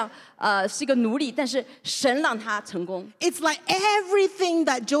好像是一个奴隶，但是神让他成功。 It's like everything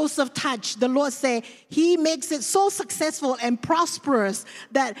that Joseph touched, the Lord say he makes it so successful and prosperous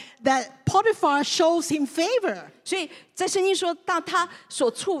that Potiphar shows him favor. 所以在圣经说，当他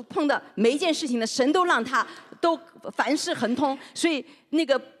所触碰的每一件事情呢，神都让他都凡事亨通，所以那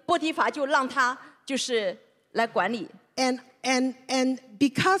个波提乏就让他就是来管理。 And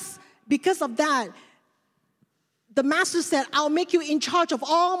because of that, the master said, I'll make you in charge of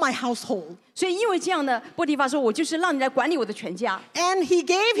all my household. 所以因为这样的，波提乏说：“我就是让你来管理我的全家。” And he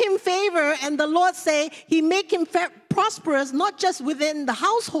gave him favor, and the Lord say he make him prosperous, not just within the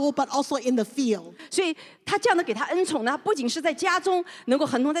household, but also in the field. 所以他这样的给他恩宠呢，不仅是在家中能够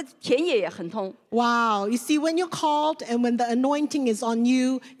亨通，在田野也亨通。 Wow. You see, when you're called and when the anointing is on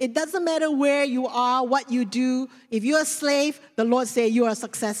you, it doesn't matter where you are, what you do. If you're a slave, the Lord say you are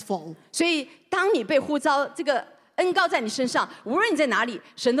successful. 所以当你被呼召，这个恩膏在你身上，无论你在哪里，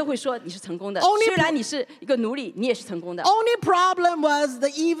神都会说你是成功的。 Only 虽然你是一个奴隶，你也是成功的。 Only problem was the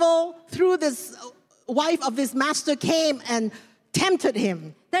evil through this wife of this master came and tempted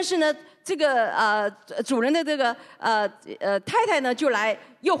him. 但是呢，这个主人的这个太太呢，就来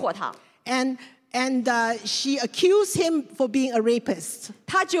诱惑他， And she accused him for being a rapist.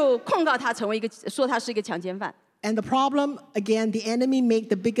 他就控告他成为一个，说他是一个强奸犯。 And the problem, again, the enemy made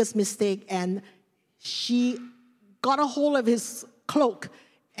the biggest mistake, and she got a hold of his cloak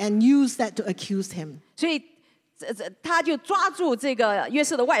and used that to accuse him. 所以他就抓住这个约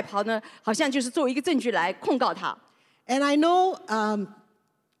瑟的外袍呢，好像就是作为一个证据来控告他。 And I know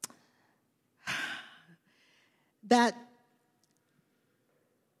that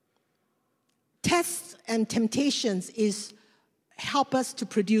tests and temptations help us to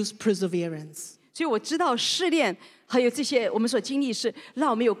produce perseverance. 所以我知道试炼还有这些我们所经历是让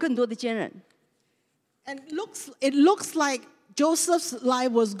我们有更多的坚韧。 And it looks like Joseph's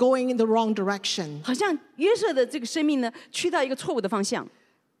life was going in the wrong direction, 好像约瑟的这个生命呢，去到一个错误的方向，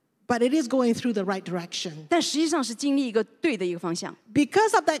 but it is going through the right direction. 但实际上是经历一个对的一个方向。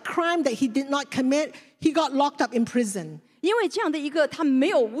 Because of that crime that he did not commit, he got locked up in prison. 因为这样的一个他没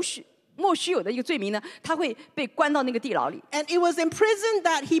有莫须有的一个罪名呢，他会被关到那个地牢里。 And it was in prison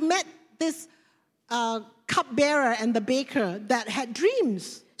that he met this cupbearer and the baker that had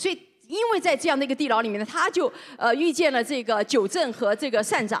dreams. 所以因为在这样的一个地牢里面呢，他就遇见了这个酒政和这个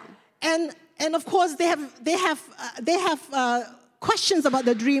膳长。 And of course they have questions about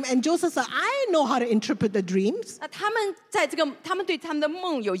the dream, and Joseph said, I know how to interpret the dreams. 那他们对他们的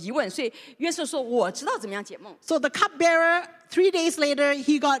梦有疑问，所以约瑟说：“我知道怎么样解梦。” So the cupbearer, 3 days later,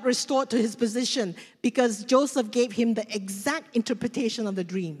 he got restored to his position because Joseph gave him the exact interpretation of the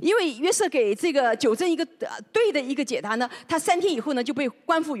dream. 因为约瑟给这个酒政一个对的一个解答呢，他3天以后呢就被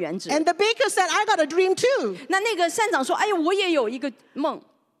官复原职。 And the baker said, I got a dream too. 那个膳长说：“哎呀，我也有一个梦。”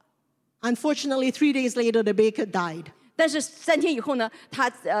 Unfortunately, 3 days later, the baker died. 但是3天以后呢，他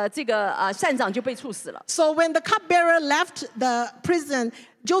这个善长就被处死了。 So when the cupbearer left the prison,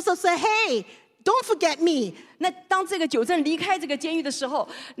 Joseph said, "Hey, don't forget me." 那当这个酒政离开这个监狱的时候，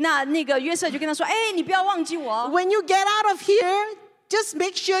那个约瑟就跟他说：“哎，你不要忘记我。” When you get out of here, just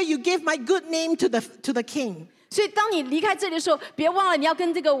make sure you give my good name to the king, 所以当你离开这里的时候，别忘了你要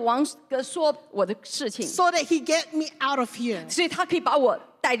跟这个王说我的事情， so that he get me out of here. 所以他可以把我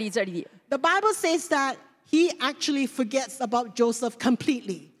带离这里。 The Bible says that he actually forgets about Joseph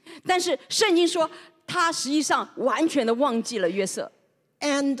completely. 但是圣经说，他实际上完全的忘记了约瑟。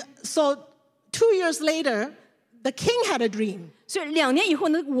 And so 2 years later, the king had a dream. 所以2年以后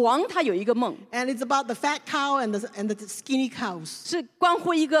呢，王他有一个梦， And it's about the fat cow and the skinny cows. 是关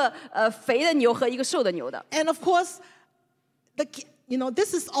乎一个肥的牛和一个瘦的牛的。 And of course,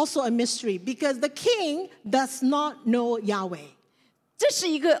 this is also a mystery because the king does not know Yahweh. 这是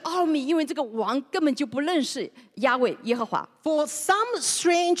一个奥秘，因为这个王根本就不认识亚伟耶和华。 For some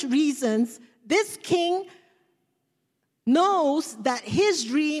strange reasons, this king knows that his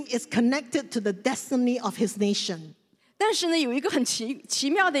dream is connected to the destiny of his nation. 但是呢，有一个很奇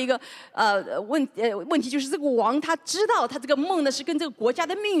妙的一个问题，就是这个王他知道他这个梦呢是跟这个国家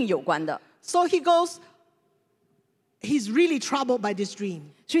的命运有关的， So he's really troubled by this dream.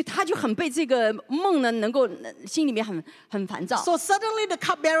 所以他就很被这个梦呢能够心里面很烦躁。 So suddenly the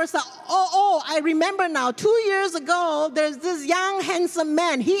cupbearer said, oh, I remember now. 2 years ago, there's this young, handsome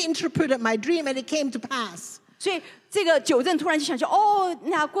man. He interpreted my dream and it came to pass. 所以这个酒政突然就想说，哦，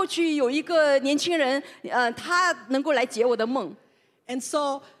那过去有一个年轻人，他能够来解我的梦。 And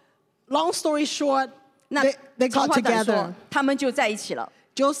so, long story short, 那 they 长 got 话短 together. 说，他们就在一起了。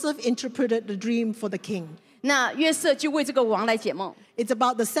 Joseph interpreted the dream for the king. 那约瑟就为这个王来解梦。 It's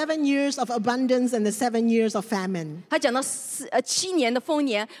about the 7 years of abundance and the 7 years of famine. 他讲到7年的丰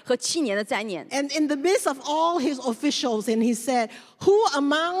年和7年的灾年。 And in the midst of all his officials, and he said, "Who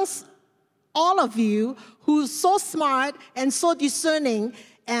amongst all of you who's so smart and so discerning?"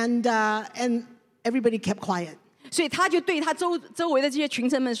 And everybody kept quiet. 所以他就对他周围的这些群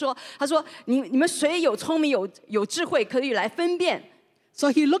臣们说：“他说，你们谁有聪明有智慧，可以来分辨。” So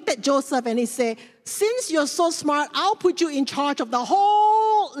he looked at Joseph and he said, "Since you're so smart, I'll put you in charge of the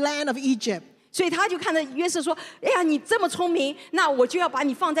whole land of Egypt." 所以他就看着约瑟说：“哎呀，你这么聪明，那我就要把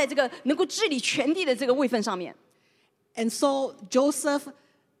你放在这个能够治理全地的这个位分上面。” And so Joseph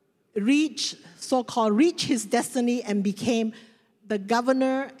reached his destiny and became the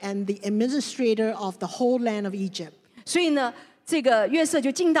governor and the administrator of the whole land of Egypt. 所以呢，这个约瑟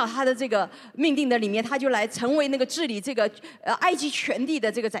就进到他的这个命定的里面，他就来成为那个治理这个埃及全地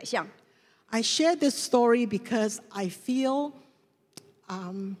的这个宰相。 I share this story because I feel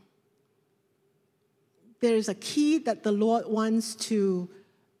there is a key that the Lord wants to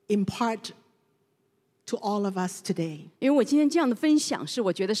impart to all of us today. 因为我今天这样的分享，是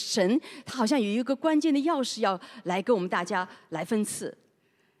我觉得神他好像有一个关键的钥匙要来跟我们大家来分赐。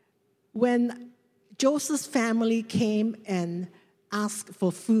 When Joseph's family came and asked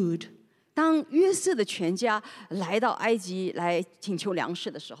for food, 当约瑟的全家来到埃及来请求粮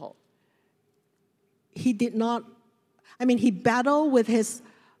食的时候， he battled with his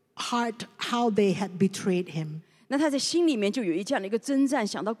heart how they had betrayed him. 那他在心里面就有这样的一个征战，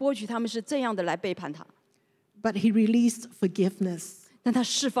想到过去他们是这样的来背叛他， But he released forgiveness. 但他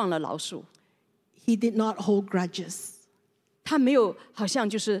释放了饶恕， He did not hold grudges. 他没有好像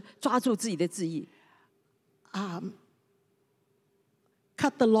就是抓住自己的自意。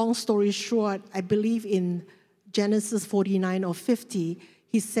 Cut the long story short, I believe in Genesis 49 or 50,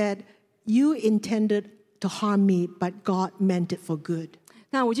 he said, "You intended to harm me, but God meant it for good."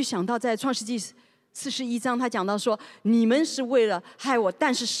 那我就想到在创世纪41章，他讲到说，你们是为了害我，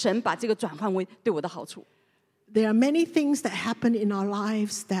但是神把这个转换为对我的好处。 There are many things that happen in our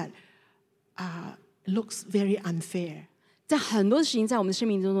lives that looks very unfair. 在很多事情在我们的生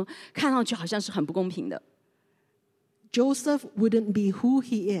命当中看上去好像是很不公平的。 Joseph wouldn't be who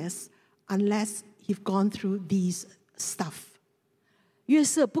he is unless he'd gone through these stuff. 约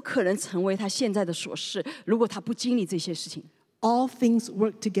瑟不可能成为他现在的所是，如果他不经历这些事情。 All things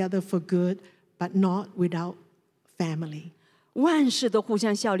work together for good, but not without family. 万事都互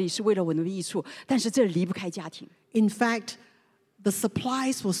相效力，是为了我们的益处，但是这离不开家庭。 In fact, the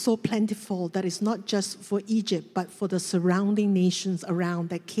supplies were so plentiful that it's not just for Egypt, but for the surrounding nations around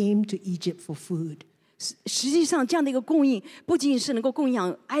that came to Egypt for food. 实际上，这样的一个供应，不仅仅是能够供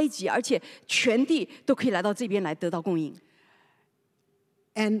养埃及，而且全地都可以来到这边来得到供应。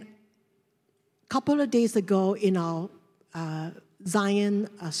 And a couple of days ago in our Zion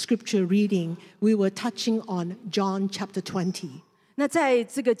scripture reading, we were touching on John chapter 20. 那在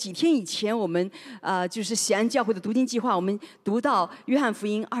这个几天以前，我们就是喜安教会的读经计划，我们读到约翰福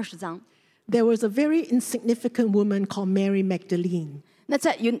音20章。There was a very insignificant woman called Mary Magdalene. 那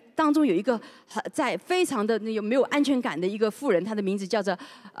当中有一个在非常的没有安全感的一个妇人，她的名字叫做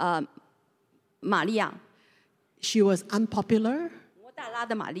玛利亚。She was unpopular. 摩大拉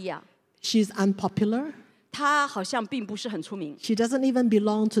的玛利亚。She's unpopular. 她好像并不是很出名。She doesn't even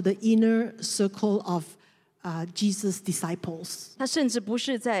belong to the inner circle of Jesus' disciples. 她甚至不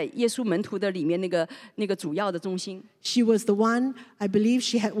是在耶稣门徒的里面那个主要的中心。She was the one, I believe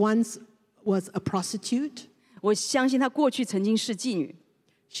she had once was a prostitute. 我相信她过去曾经是妓女。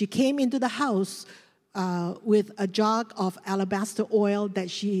She came into the house with a jug of alabaster oil that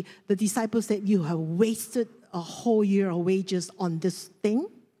the disciples said, "You have wasted a whole year of wages on this thing."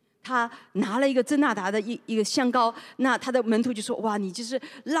 他拿了一个真纳达的一个香膏，那他的门徒就说：“哇，你就是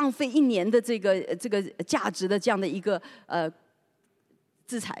浪费1年的这个价值的这样的一个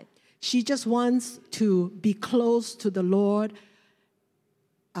资财。” She just wants to be close to the Lord,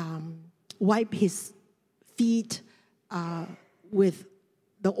 wipe his feet with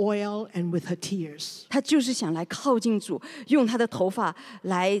the oil and with her tears. 他就是想来靠近主，用他的头发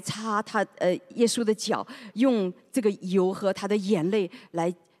来擦他耶稣的脚，用这个油和他的眼泪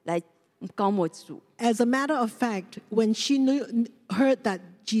来膏抹主。As a matter of fact, when she heard that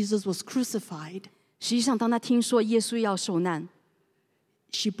Jesus was crucified, 实际上当他听说耶稣要受难，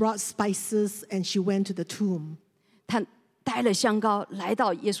 she brought spices and she went to the tomb. 他带了香膏来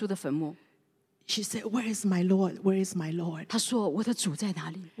到耶稣的坟墓。She said, "Where is my Lord? Where is my Lord?" 他说：“我的主在哪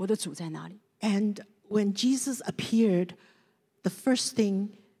里？我的主在哪里？” And when Jesus appeared, the first thing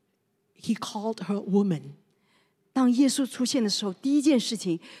he called her woman. 当耶稣出现的时候，第一件事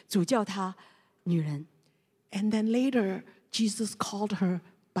情，主叫她女人。And then later, Jesus called her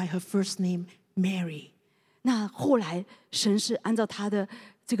by her first name, Mary. 那后来，神是按照她的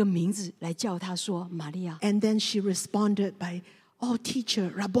这个名字来叫她说玛利亚。And then she responded by, "Oh, teacher,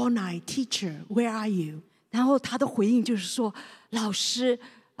 Rabboni, teacher, where are you?" 然后她的回应就是说：“老师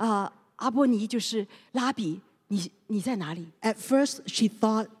阿波尼就是拉比，你在哪里？” At first, she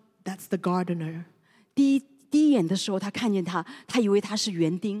thought that's the gardener. 第一眼的时候，她看见他，她以为他是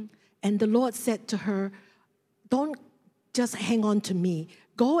园丁。And the Lord said to her, "Don't just hang on to me.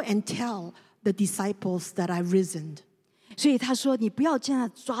 Go and tell the disciples that I've risen." 所以他说：“你不要这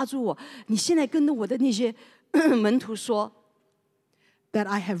样抓住我，你现在跟着我的那些门徒说 that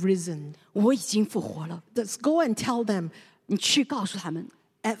I have risen. 我已经复活了。 Let's go and tell them." 你去告诉他们。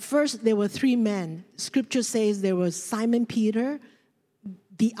 At first, there were 3 men. Scripture says there was Simon Peter,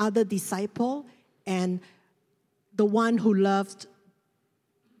 the other disciple, and the one who loved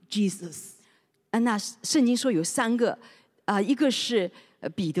Jesus. 那圣经说有3个，一个是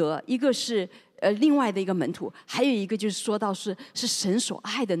彼得，一个是另外的一个门徒，还有一个就是说到是神所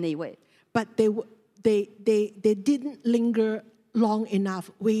爱的那位。 But they didn't linger long enough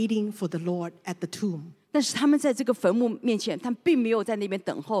waiting for the Lord at the tomb. 但是他们在这个坟墓面前，他们并没有在那边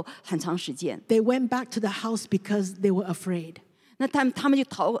等候很长时间。 They went back to the house because they were afraid. 那他们就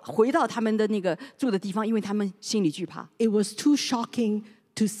回到他们的那个住的地方，因为他们心里惧怕。 It was too shocking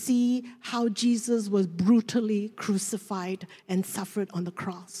to see how Jesus was brutally crucified and suffered on the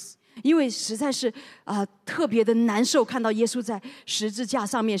cross. 因为实在是特别的难受，看到耶稣在十字架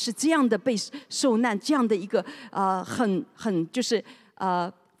上面是这样的被受难，这样的一个很就是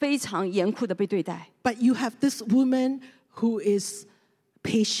非常严酷的被对待。 But you have this woman who is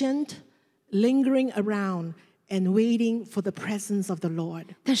patient, lingering around, and waiting for the presence of the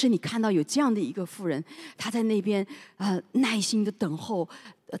Lord. 但是你看到有这样的一个妇人，她在那边耐心的等候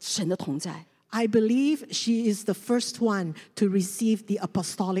神的同在。 I believe she is the first one to receive the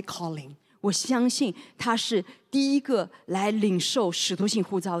apostolic calling. 我相信她是第一个来领受使徒性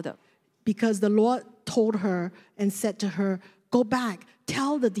呼召的。 Because the Lord told her and said to her, "Go back,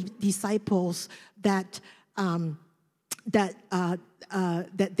 tell the disciples that they're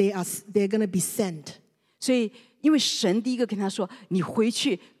going to be sent." 所以，因为神第一个跟他说：“你回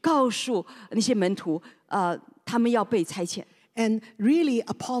去告诉那些门徒，他们要被差遣。” And really,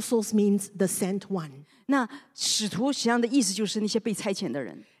 apostles means the sent one. 那使徒实际上的意思就是那些被差遣的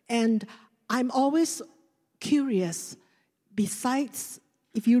人。 And I'm always curious. Besides,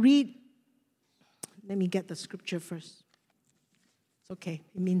 if you read, let me get the scripture first. It's okay.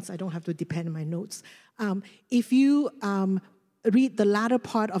 It means I don't have to depend on my notes. If you read the latter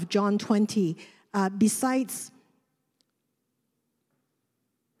part of John 20, besides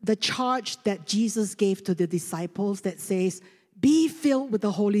the charge that Jesus gave to the disciples that says, "Be filled with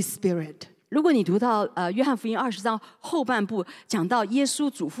the Holy Spirit." 如果你读到约翰福音20章后半部，讲到耶稣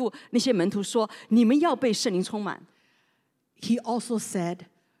嘱咐那些门徒说：“你们要被圣灵充满。” he also said,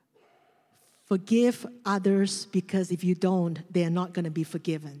 forgive others because if you don't, they are not going to be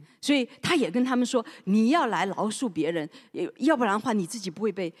forgiven. 所以他也跟他们说，你要来饶恕别人，要不然的话你自己不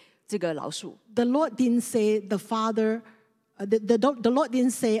会被这个饶恕。The Lord didn't say the Father, the Lord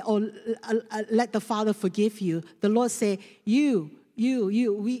didn't say, oh, let the Father forgive you. The Lord said, you,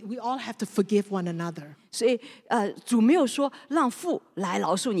 we all have to forgive one another. 所以主没有说让父来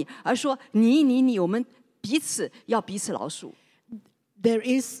饶恕你，而说你，我们彼此要彼此饶恕。There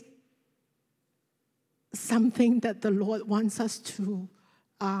is something that the Lord wants us to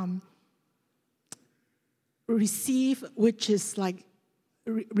receive, which is like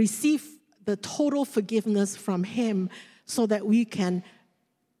receive the total forgiveness from Him so that we can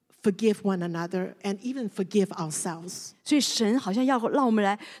forgive one another and even forgive ourselves. 所以神好像要让我们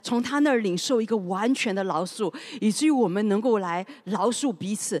来从他那儿领受一个完全的饶恕，以至于我们能够来饶恕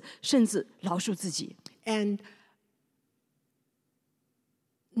彼此，甚至饶恕自己。And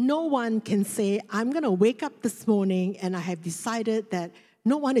no one can say, I'm going to wake up this morning and I have decided that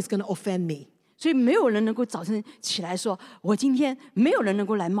no one is going to offend me. 所以没有人能够早晨起来说，我今天没有人能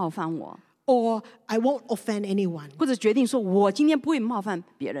够来冒犯我， Or I won't offend anyone. 或者决定说我今天不会冒犯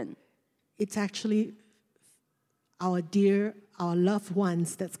别人。 It's actually our dear, our loved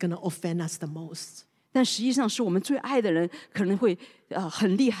ones that's going to offend us the most. 但实际上是我们最爱的人可能会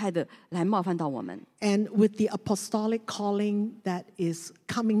很厉害的来冒犯到我们。 And with the apostolic calling that is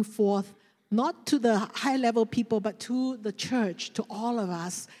coming forth, not to the high level people, but to the church, to all of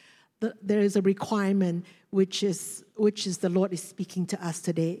us, there is a requirement which is the Lord is speaking to us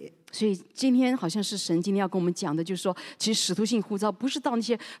today. 所以今天好像是神今天要跟我们讲的，就是说，其实使徒性呼召不是到那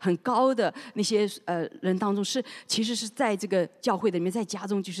些很高的那些人当中，其实是在这个教会的里面，在家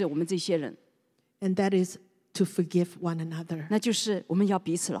中，就是我们这些人。 And that is to forgive one another. 那就是我们要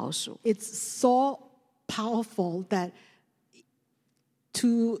彼此饶恕。 It's so powerful that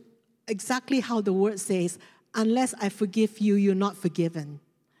to exactly how the word says, unless I forgive you, you're not forgiven.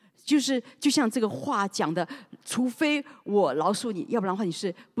 就像这个话讲的，除非我饶恕你，要不然的话你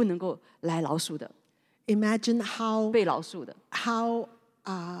是不能够来饶恕的， Imagine how 被饶恕的。 how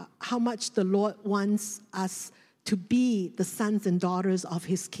much the Lord wants us to be the sons and daughters of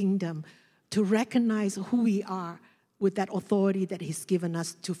His kingdom, to recognize who we are with that authority that He's given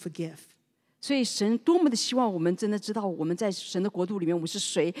us to forgive. 所以神多么的希望我们真的知道我们在神的国度里面我们是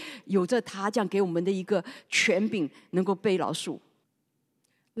谁，有着他这样给我们的一个权柄，能够被饶恕。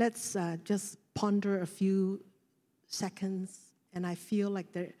 Let's just ponder a few seconds, and I feel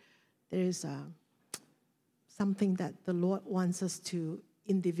like there is something that the Lord wants us to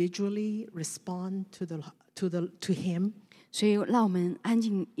individually respond to Him. 所以让我们安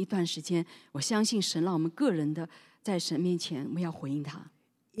静一段时间，我相信神让我们个人的在神面前，我们要回应他。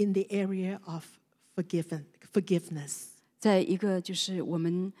 In the area of forgiveness. 在一个就是我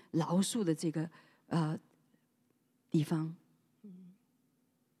们饶恕的这个地方。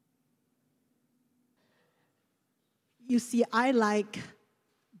 You see, I like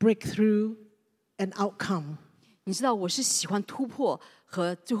breakthrough and outcome. 你知道我是喜欢突破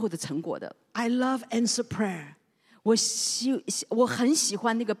和最后的成果的。 I love answer prayer. 我很喜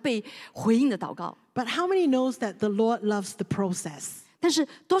欢那个被回应的祷告。 But how many knows that the Lord loves the process? 但是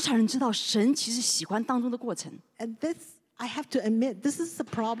多少人知道神其实喜欢当中的过程？ And this, I have to admit, this is the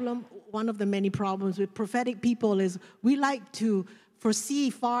problem, one of the many problems with prophetic people is we like to foresee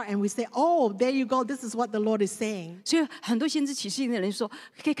far and we say, oh, there you go, this is what the Lord is saying. 所以很多先知启示的人说，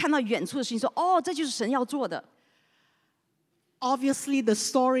可以看到远处的事情，说哦，这就是神要做的。 Obviously, the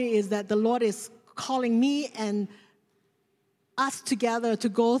story is that the Lord is calling me and us together to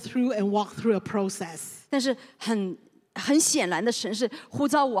go through and walk through a process. 但是很显然的，神是呼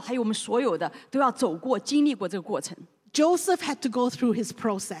召我，还有我们所有的都要走过、经历过这个过程。 Joseph had to go through his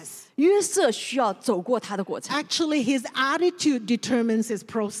process. 约瑟需要走过他的过程。 Actually, his attitude determines his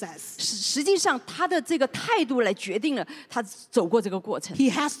process. 实际上，他的这个态度来决定了他走过这个过程。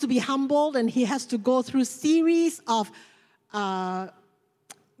 He has to be humbled and he has to go through series of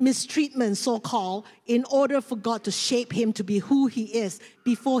mistreatment, so-called, in order for God to shape him to be who he is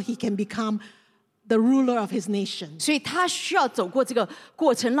before he can become the ruler of his nation. 所以他需要走过这个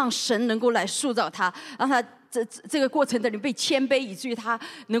过程，让神能够来塑造他，让他这个过程的里被谦卑，以至于他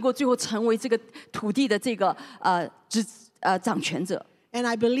能够最后成为这个土地的这个掌权者。 And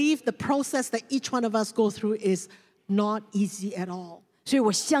I believe the process that each one of us go through is not easy at all. 所以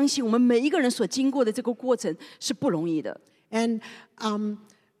我相信我们每一个人所经过的这个过程是不容易的。 And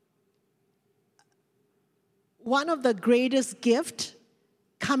one of the greatest gift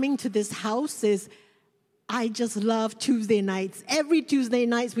coming to this house is I just love Tuesday nights. Every Tuesday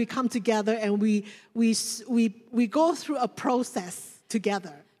nights we come together and we go through a process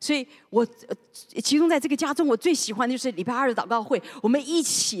together. 所以我其中在这个家中，我最喜欢的就是礼拜二的祷告会，我们一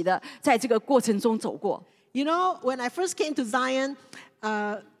起的在这个过程中走过。You know, when I first came to Zion,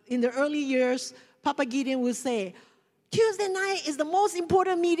 in the early years, Papa Gideon would say, Tuesday night is the most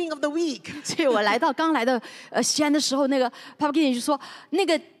important meeting of the week. 所以我刚来的西安的时候，那个 Papa Gideon 就说，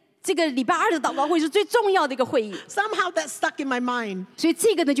这个礼拜二的祷告会是最重要的一个会议。Somehow that stuck in my mind. 所以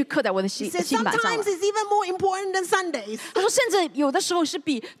这个呢就刻在我的 He 心 said 板上了 sometimes。it's even more important than Sundays. 他说，甚至有的时候是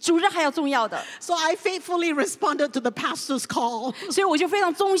比主日还要重要的。So I faithfully responded to the pastor's call. 所以我就非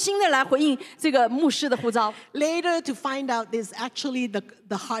常忠心的来回应这个牧师的呼召。Later to find out this is actually the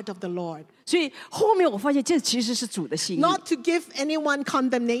heart of the Lord. 所以后面我发现这其实是主的心意。 Not to give anyone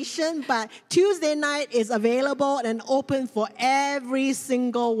condemnation, but Tuesday night is available and open for every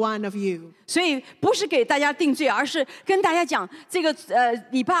single one of you. 所以不是给大家定罪，而是跟大家讲，这个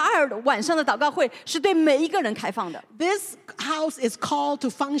礼拜二晚上的祷告会是对每一个人开放的。 This house is called to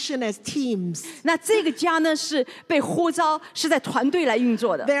function as teams. 那这个家呢是被呼召，是在团队来运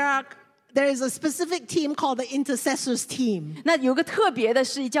作的。 There is a specific team called the intercessors team. 那有个特别的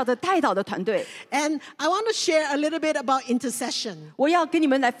是叫做代祷的团队。 And I want to share a little bit about intercession. 我要跟你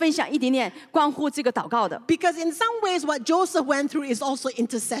们来分享一点点关乎这个祷告的。 Because in some ways what Joseph went through is also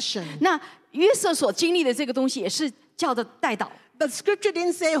intercession. 那约瑟所经历的这个东西也是叫做代祷。 The scripture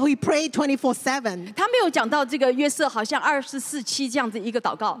didn't say he prayed 24/7. 他没有讲到这个约瑟好像24/7这样子一个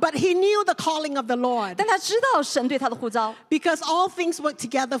祷告， But he knew the calling of the Lord. 但他知道神对他的呼召， Because all things work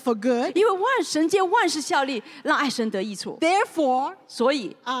together for good. 因为神借万事效力，让爱神得益处。 Therefore, 所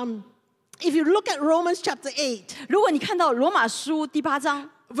以， if you look at Romans chapter 8, 如果你看到罗马书第8章，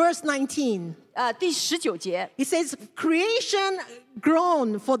 verse 19, 第19节， it says, creation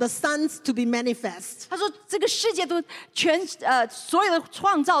groaned for the sons to be manifest. 他说这个世界都所有的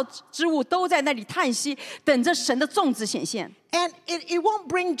创造之物都在那里叹息，等着神的众子显现。 And it won't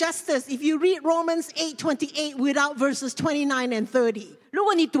bring justice if you read Romans 8:28 without verses 29 and 30. 如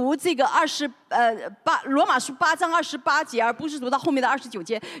果你读这个罗马书8章28节，而不是读到后面的29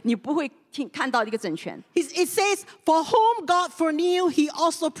节，你不会看到一个整全。 It says, for whom God foreknew, he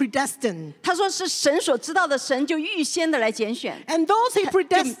also predestined. 他说是神所知道的，神就预先的来拣选。 And those he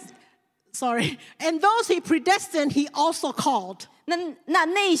predestined, he also called.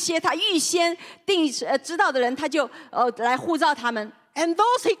 那些他预先知道的人，他就来呼召他们。 And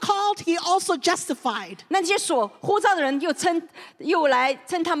those he called, he also justified. 那些所呼召的人又来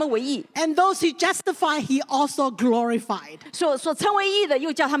称他们为义。 And those he justified, he also glorified. 所称为义的，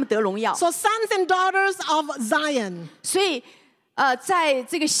又叫他们得荣耀。 So sons and daughters of Zion. 所以在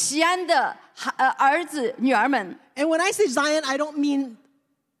这个西安的儿子女儿们。 And when I say Zion, I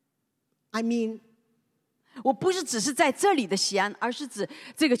mean 我不是只是在这里的西安，而是指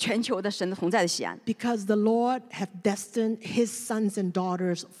这个全球的神的同在的西安。 Because the Lord have destined his sons and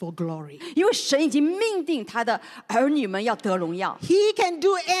daughters for glory. 因为神已经命定他的儿女们要得荣耀。 He can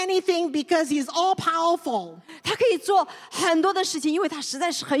do anything because he's all powerful. 他可以做很多的事情，因为他实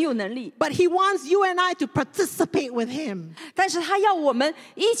在是很有能力。 But he wants you and I to participate with him. 但是他要我们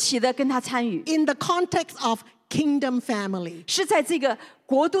一起的跟他参与。 In the context of kingdom family. 是在这个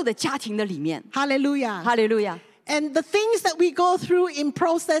国度的家庭的里面。 Hallelujah. 哈利路亚。 And the things that we go through in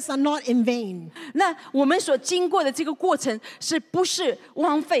process are not in vain. 那我们所经过的这个过程是不是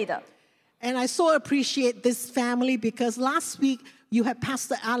荒废的？ And I so appreciate this family because last week you had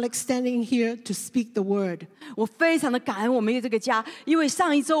Pastor Alex standing here to speak the word. 我非常的感恩我们有这个家，因为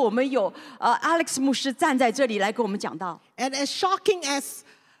上一周我们有Alex 牧师站在这里来给我们讲道。 And as shocking as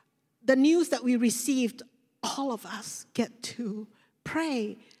the news that we received, all of us get to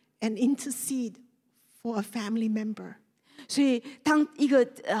pray and intercede for a family member. 所以当一个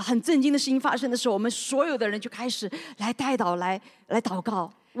很震惊的事情发生的时候，我们所有的人就开始来代祷，来祷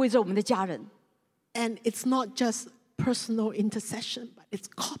告，为着我们的家人。 And it's not just personal intercession, but it's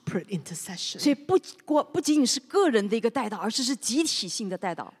corporate intercession. 所以不仅仅是个人的一个代祷，而是集体性的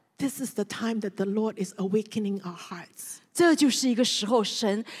代祷。 This is the time that the Lord is awakening our hearts. 这就是一个时候，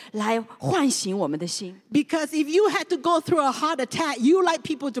神来唤醒我们的心。 Because if you had to go through a heart attack, you like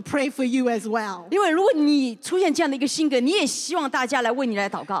people to pray for you as well. 因为如果你出现这样的一个性格，你也希望大家来为你来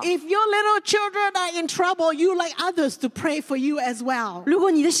祷告。 If your little children are in trouble, you like others to pray for you as well. 如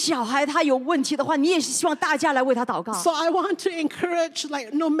果你的小孩他有问题的话，你也是希望大家来为他祷告。 So I want to encourage,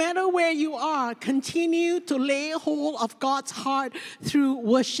 no matter where you are, continue to lay hold of God's heart through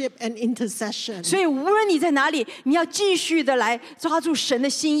worship and intercession. 所以无论你在哪里，你要继续的来抓住神的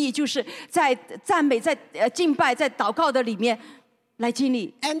心意，就是在赞美、在敬拜、在祷告的里面，来经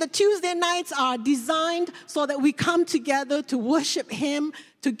历。 And the Tuesday nights are designed so that we come together to worship Him,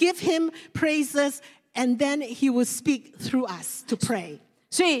 to give Him praises, and then He will speak through us to pray.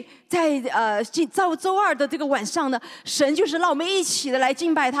 所以在周二的这个晚上呢，神就是让我们一起的来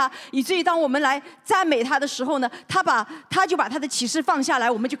敬拜他，以至于当我们来赞美他的时候呢，他就把他的启示放下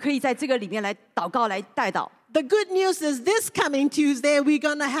来，我们就可以在这个里面来祷告来带祷。 The good news is this coming Tuesday, we're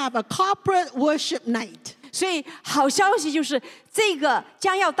going to have a corporate worship night. 所以好消息就是，这个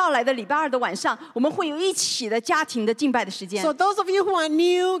将要到来的礼拜二的晚上，我们会有一起的家庭的敬拜的时间。 So those of you who are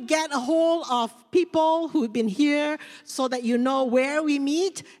new, get a hold of people who've been here so that you know where we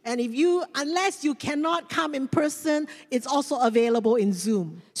meet. And unless you cannot come in person, it's also available in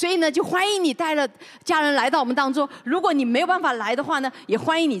Zoom. 所以呢，就欢迎你带了家人来到我们当中。如果你没有办法来的话呢，也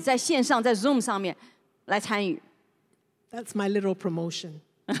欢迎你在线上，在 Zoom 上面来参与。 That's my little promotion.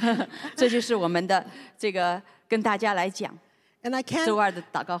 这就是我们的这个跟大家来讲 And I 周 can't, 二的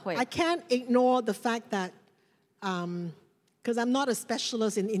祷告会。 I can't ignore the fact that, because I'm not a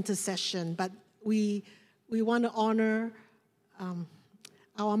specialist in intercession, but we want to honor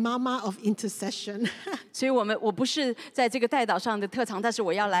our mama of intercession. 所以我不是在这个代祷上的特长，但是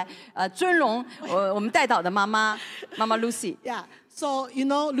我要来尊荣我们代祷的妈妈 Lucy。 Yeah. So, you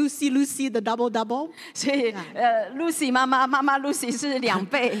know, Lucy, the double. 所以Lucy 妈妈 Lucy 是2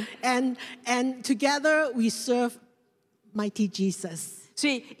倍。 And together we serve mighty Jesus. 所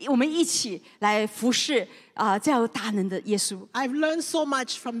以我们一起来服侍这样有大能的耶稣。 I've learned so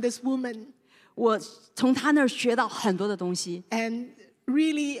much from this woman. 我从她那儿学到很多的东西。 And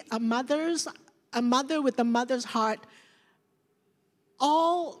really, a mother with a mother's heart,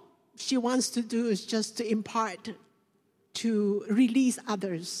 all she wants to do is just to impart, to release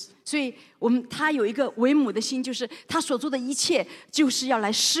others. 所以她有一个为母的心，就是她所做的一切，就是要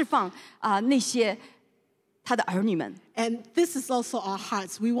来释放那些她的儿女们。 And this is also our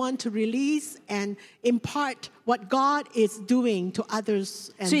hearts. We want to release and impart what God is doing to others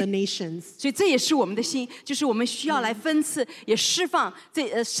and the nations. 所以这也是我们的心，就是我们需要来分赐，也释放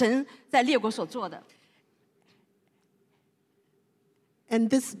神在列国所做的。 And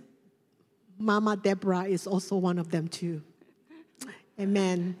this Mama Deborah is also one of them too.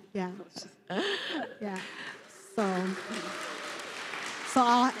 Amen. Yeah. Yeah. So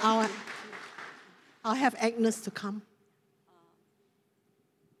I'll have Agnes to come.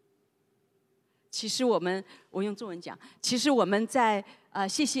 其实我用中文讲，其实我们在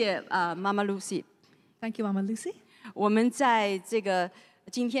谢谢妈妈 Lucy。 Thank you, Mama Lucy. 我们在这个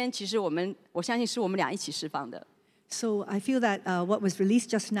今天，其实我相信是我们俩一起释放的。 So I feel that what was released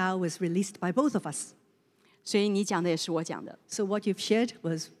just now was released by both of us. 所以你讲的也是我讲的， So what you've shared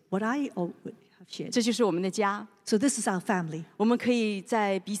was what I would have shared. 这就是我们的家。 So this is our family. 我们可以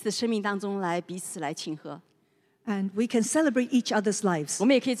在彼此的生命当中来彼此来庆贺， And we can celebrate each other's lives. 我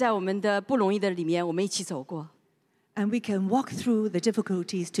们也可以在我们的不容易的里面，我们一起走过， And we can walk through the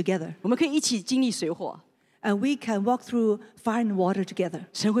difficulties together. 我们可以一起经历水火， And we can walk through fire and water together.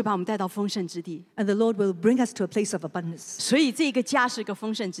 神会把我们带到丰盛之地。 And the Lord will bring us to a place of abundance. 所以这个家是个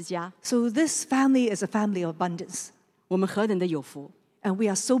丰盛之家， So this family is a family of abundance. 我们何等的有福！ And we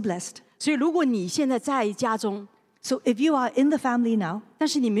are so blessed. 所以如果你现在在家中， So if you are in the family now, 但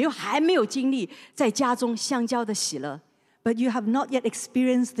是你还没有经历在家中相交的喜乐， but you have not yet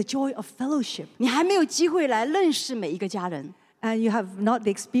experienced the joy of fellowship, 你还没有机会来认识每一个家人。 and you have not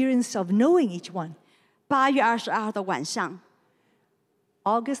the experience of knowing each one, 8月22号的晚上，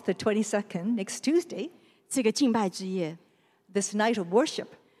 August the 22nd, next Tuesday, 这个敬拜之夜， this night of worship,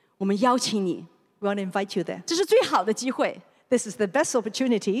 我们邀请你， we want to invite you there. 这是最好的机会， This is the best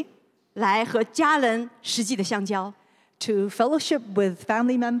opportunity 来和家人实际的相交， to fellowship with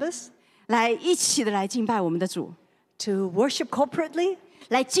family members, 来一起的来敬拜我们的主， to worship corporately,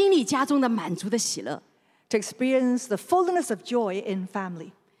 来经历家中的满足的喜乐。 to experience the fullness of joy in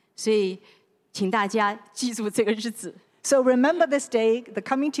family. 所以，请大家记住这个日子， So remember this day, the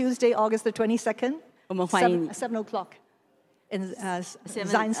coming Tuesday, August the 22nd, 我们欢迎你， 7 o'clock in Seven,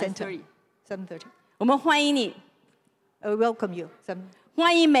 Zion Center. 30. 7:30. 我们欢迎你， We welcome you.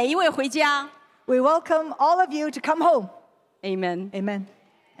 欢迎每一位回家。 We welcome all of you to come home. Amen。 Amen.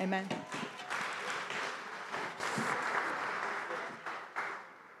 Amen.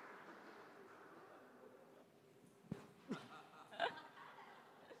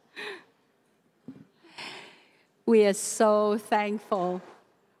 We are so thankful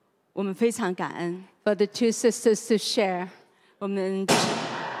我们非常感恩， for the two sisters to share. 我们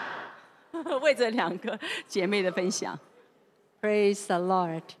为这2个姐妹的分享， Praise the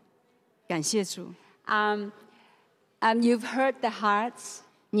Lord. 感谢主。 You've heard the hearts,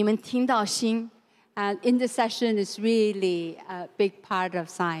 你们听到心， intercession is really a big part of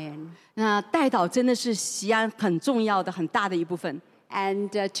Zion. 那代祷真的是西安很重要的、很大的一部分。And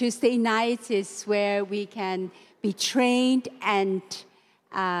Tuesday night is where we can be trained and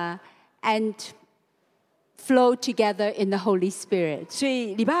flow together in the Holy Spirit. 所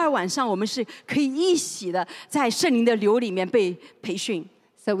以礼拜二晚上我们是可以一起的在圣灵的流里面被培训。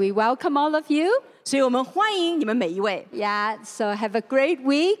So we welcome all of you. 所以我们欢迎你们每一位。Yeah, so have a great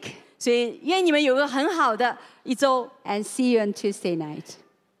week. 所以愿你们有个很好的一周。And see you on Tuesday night.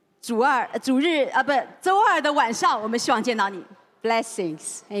 周二的晚上，我们希望见到你。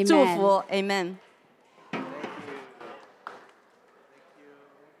Blessings. Amen. 祝福 ，Amen。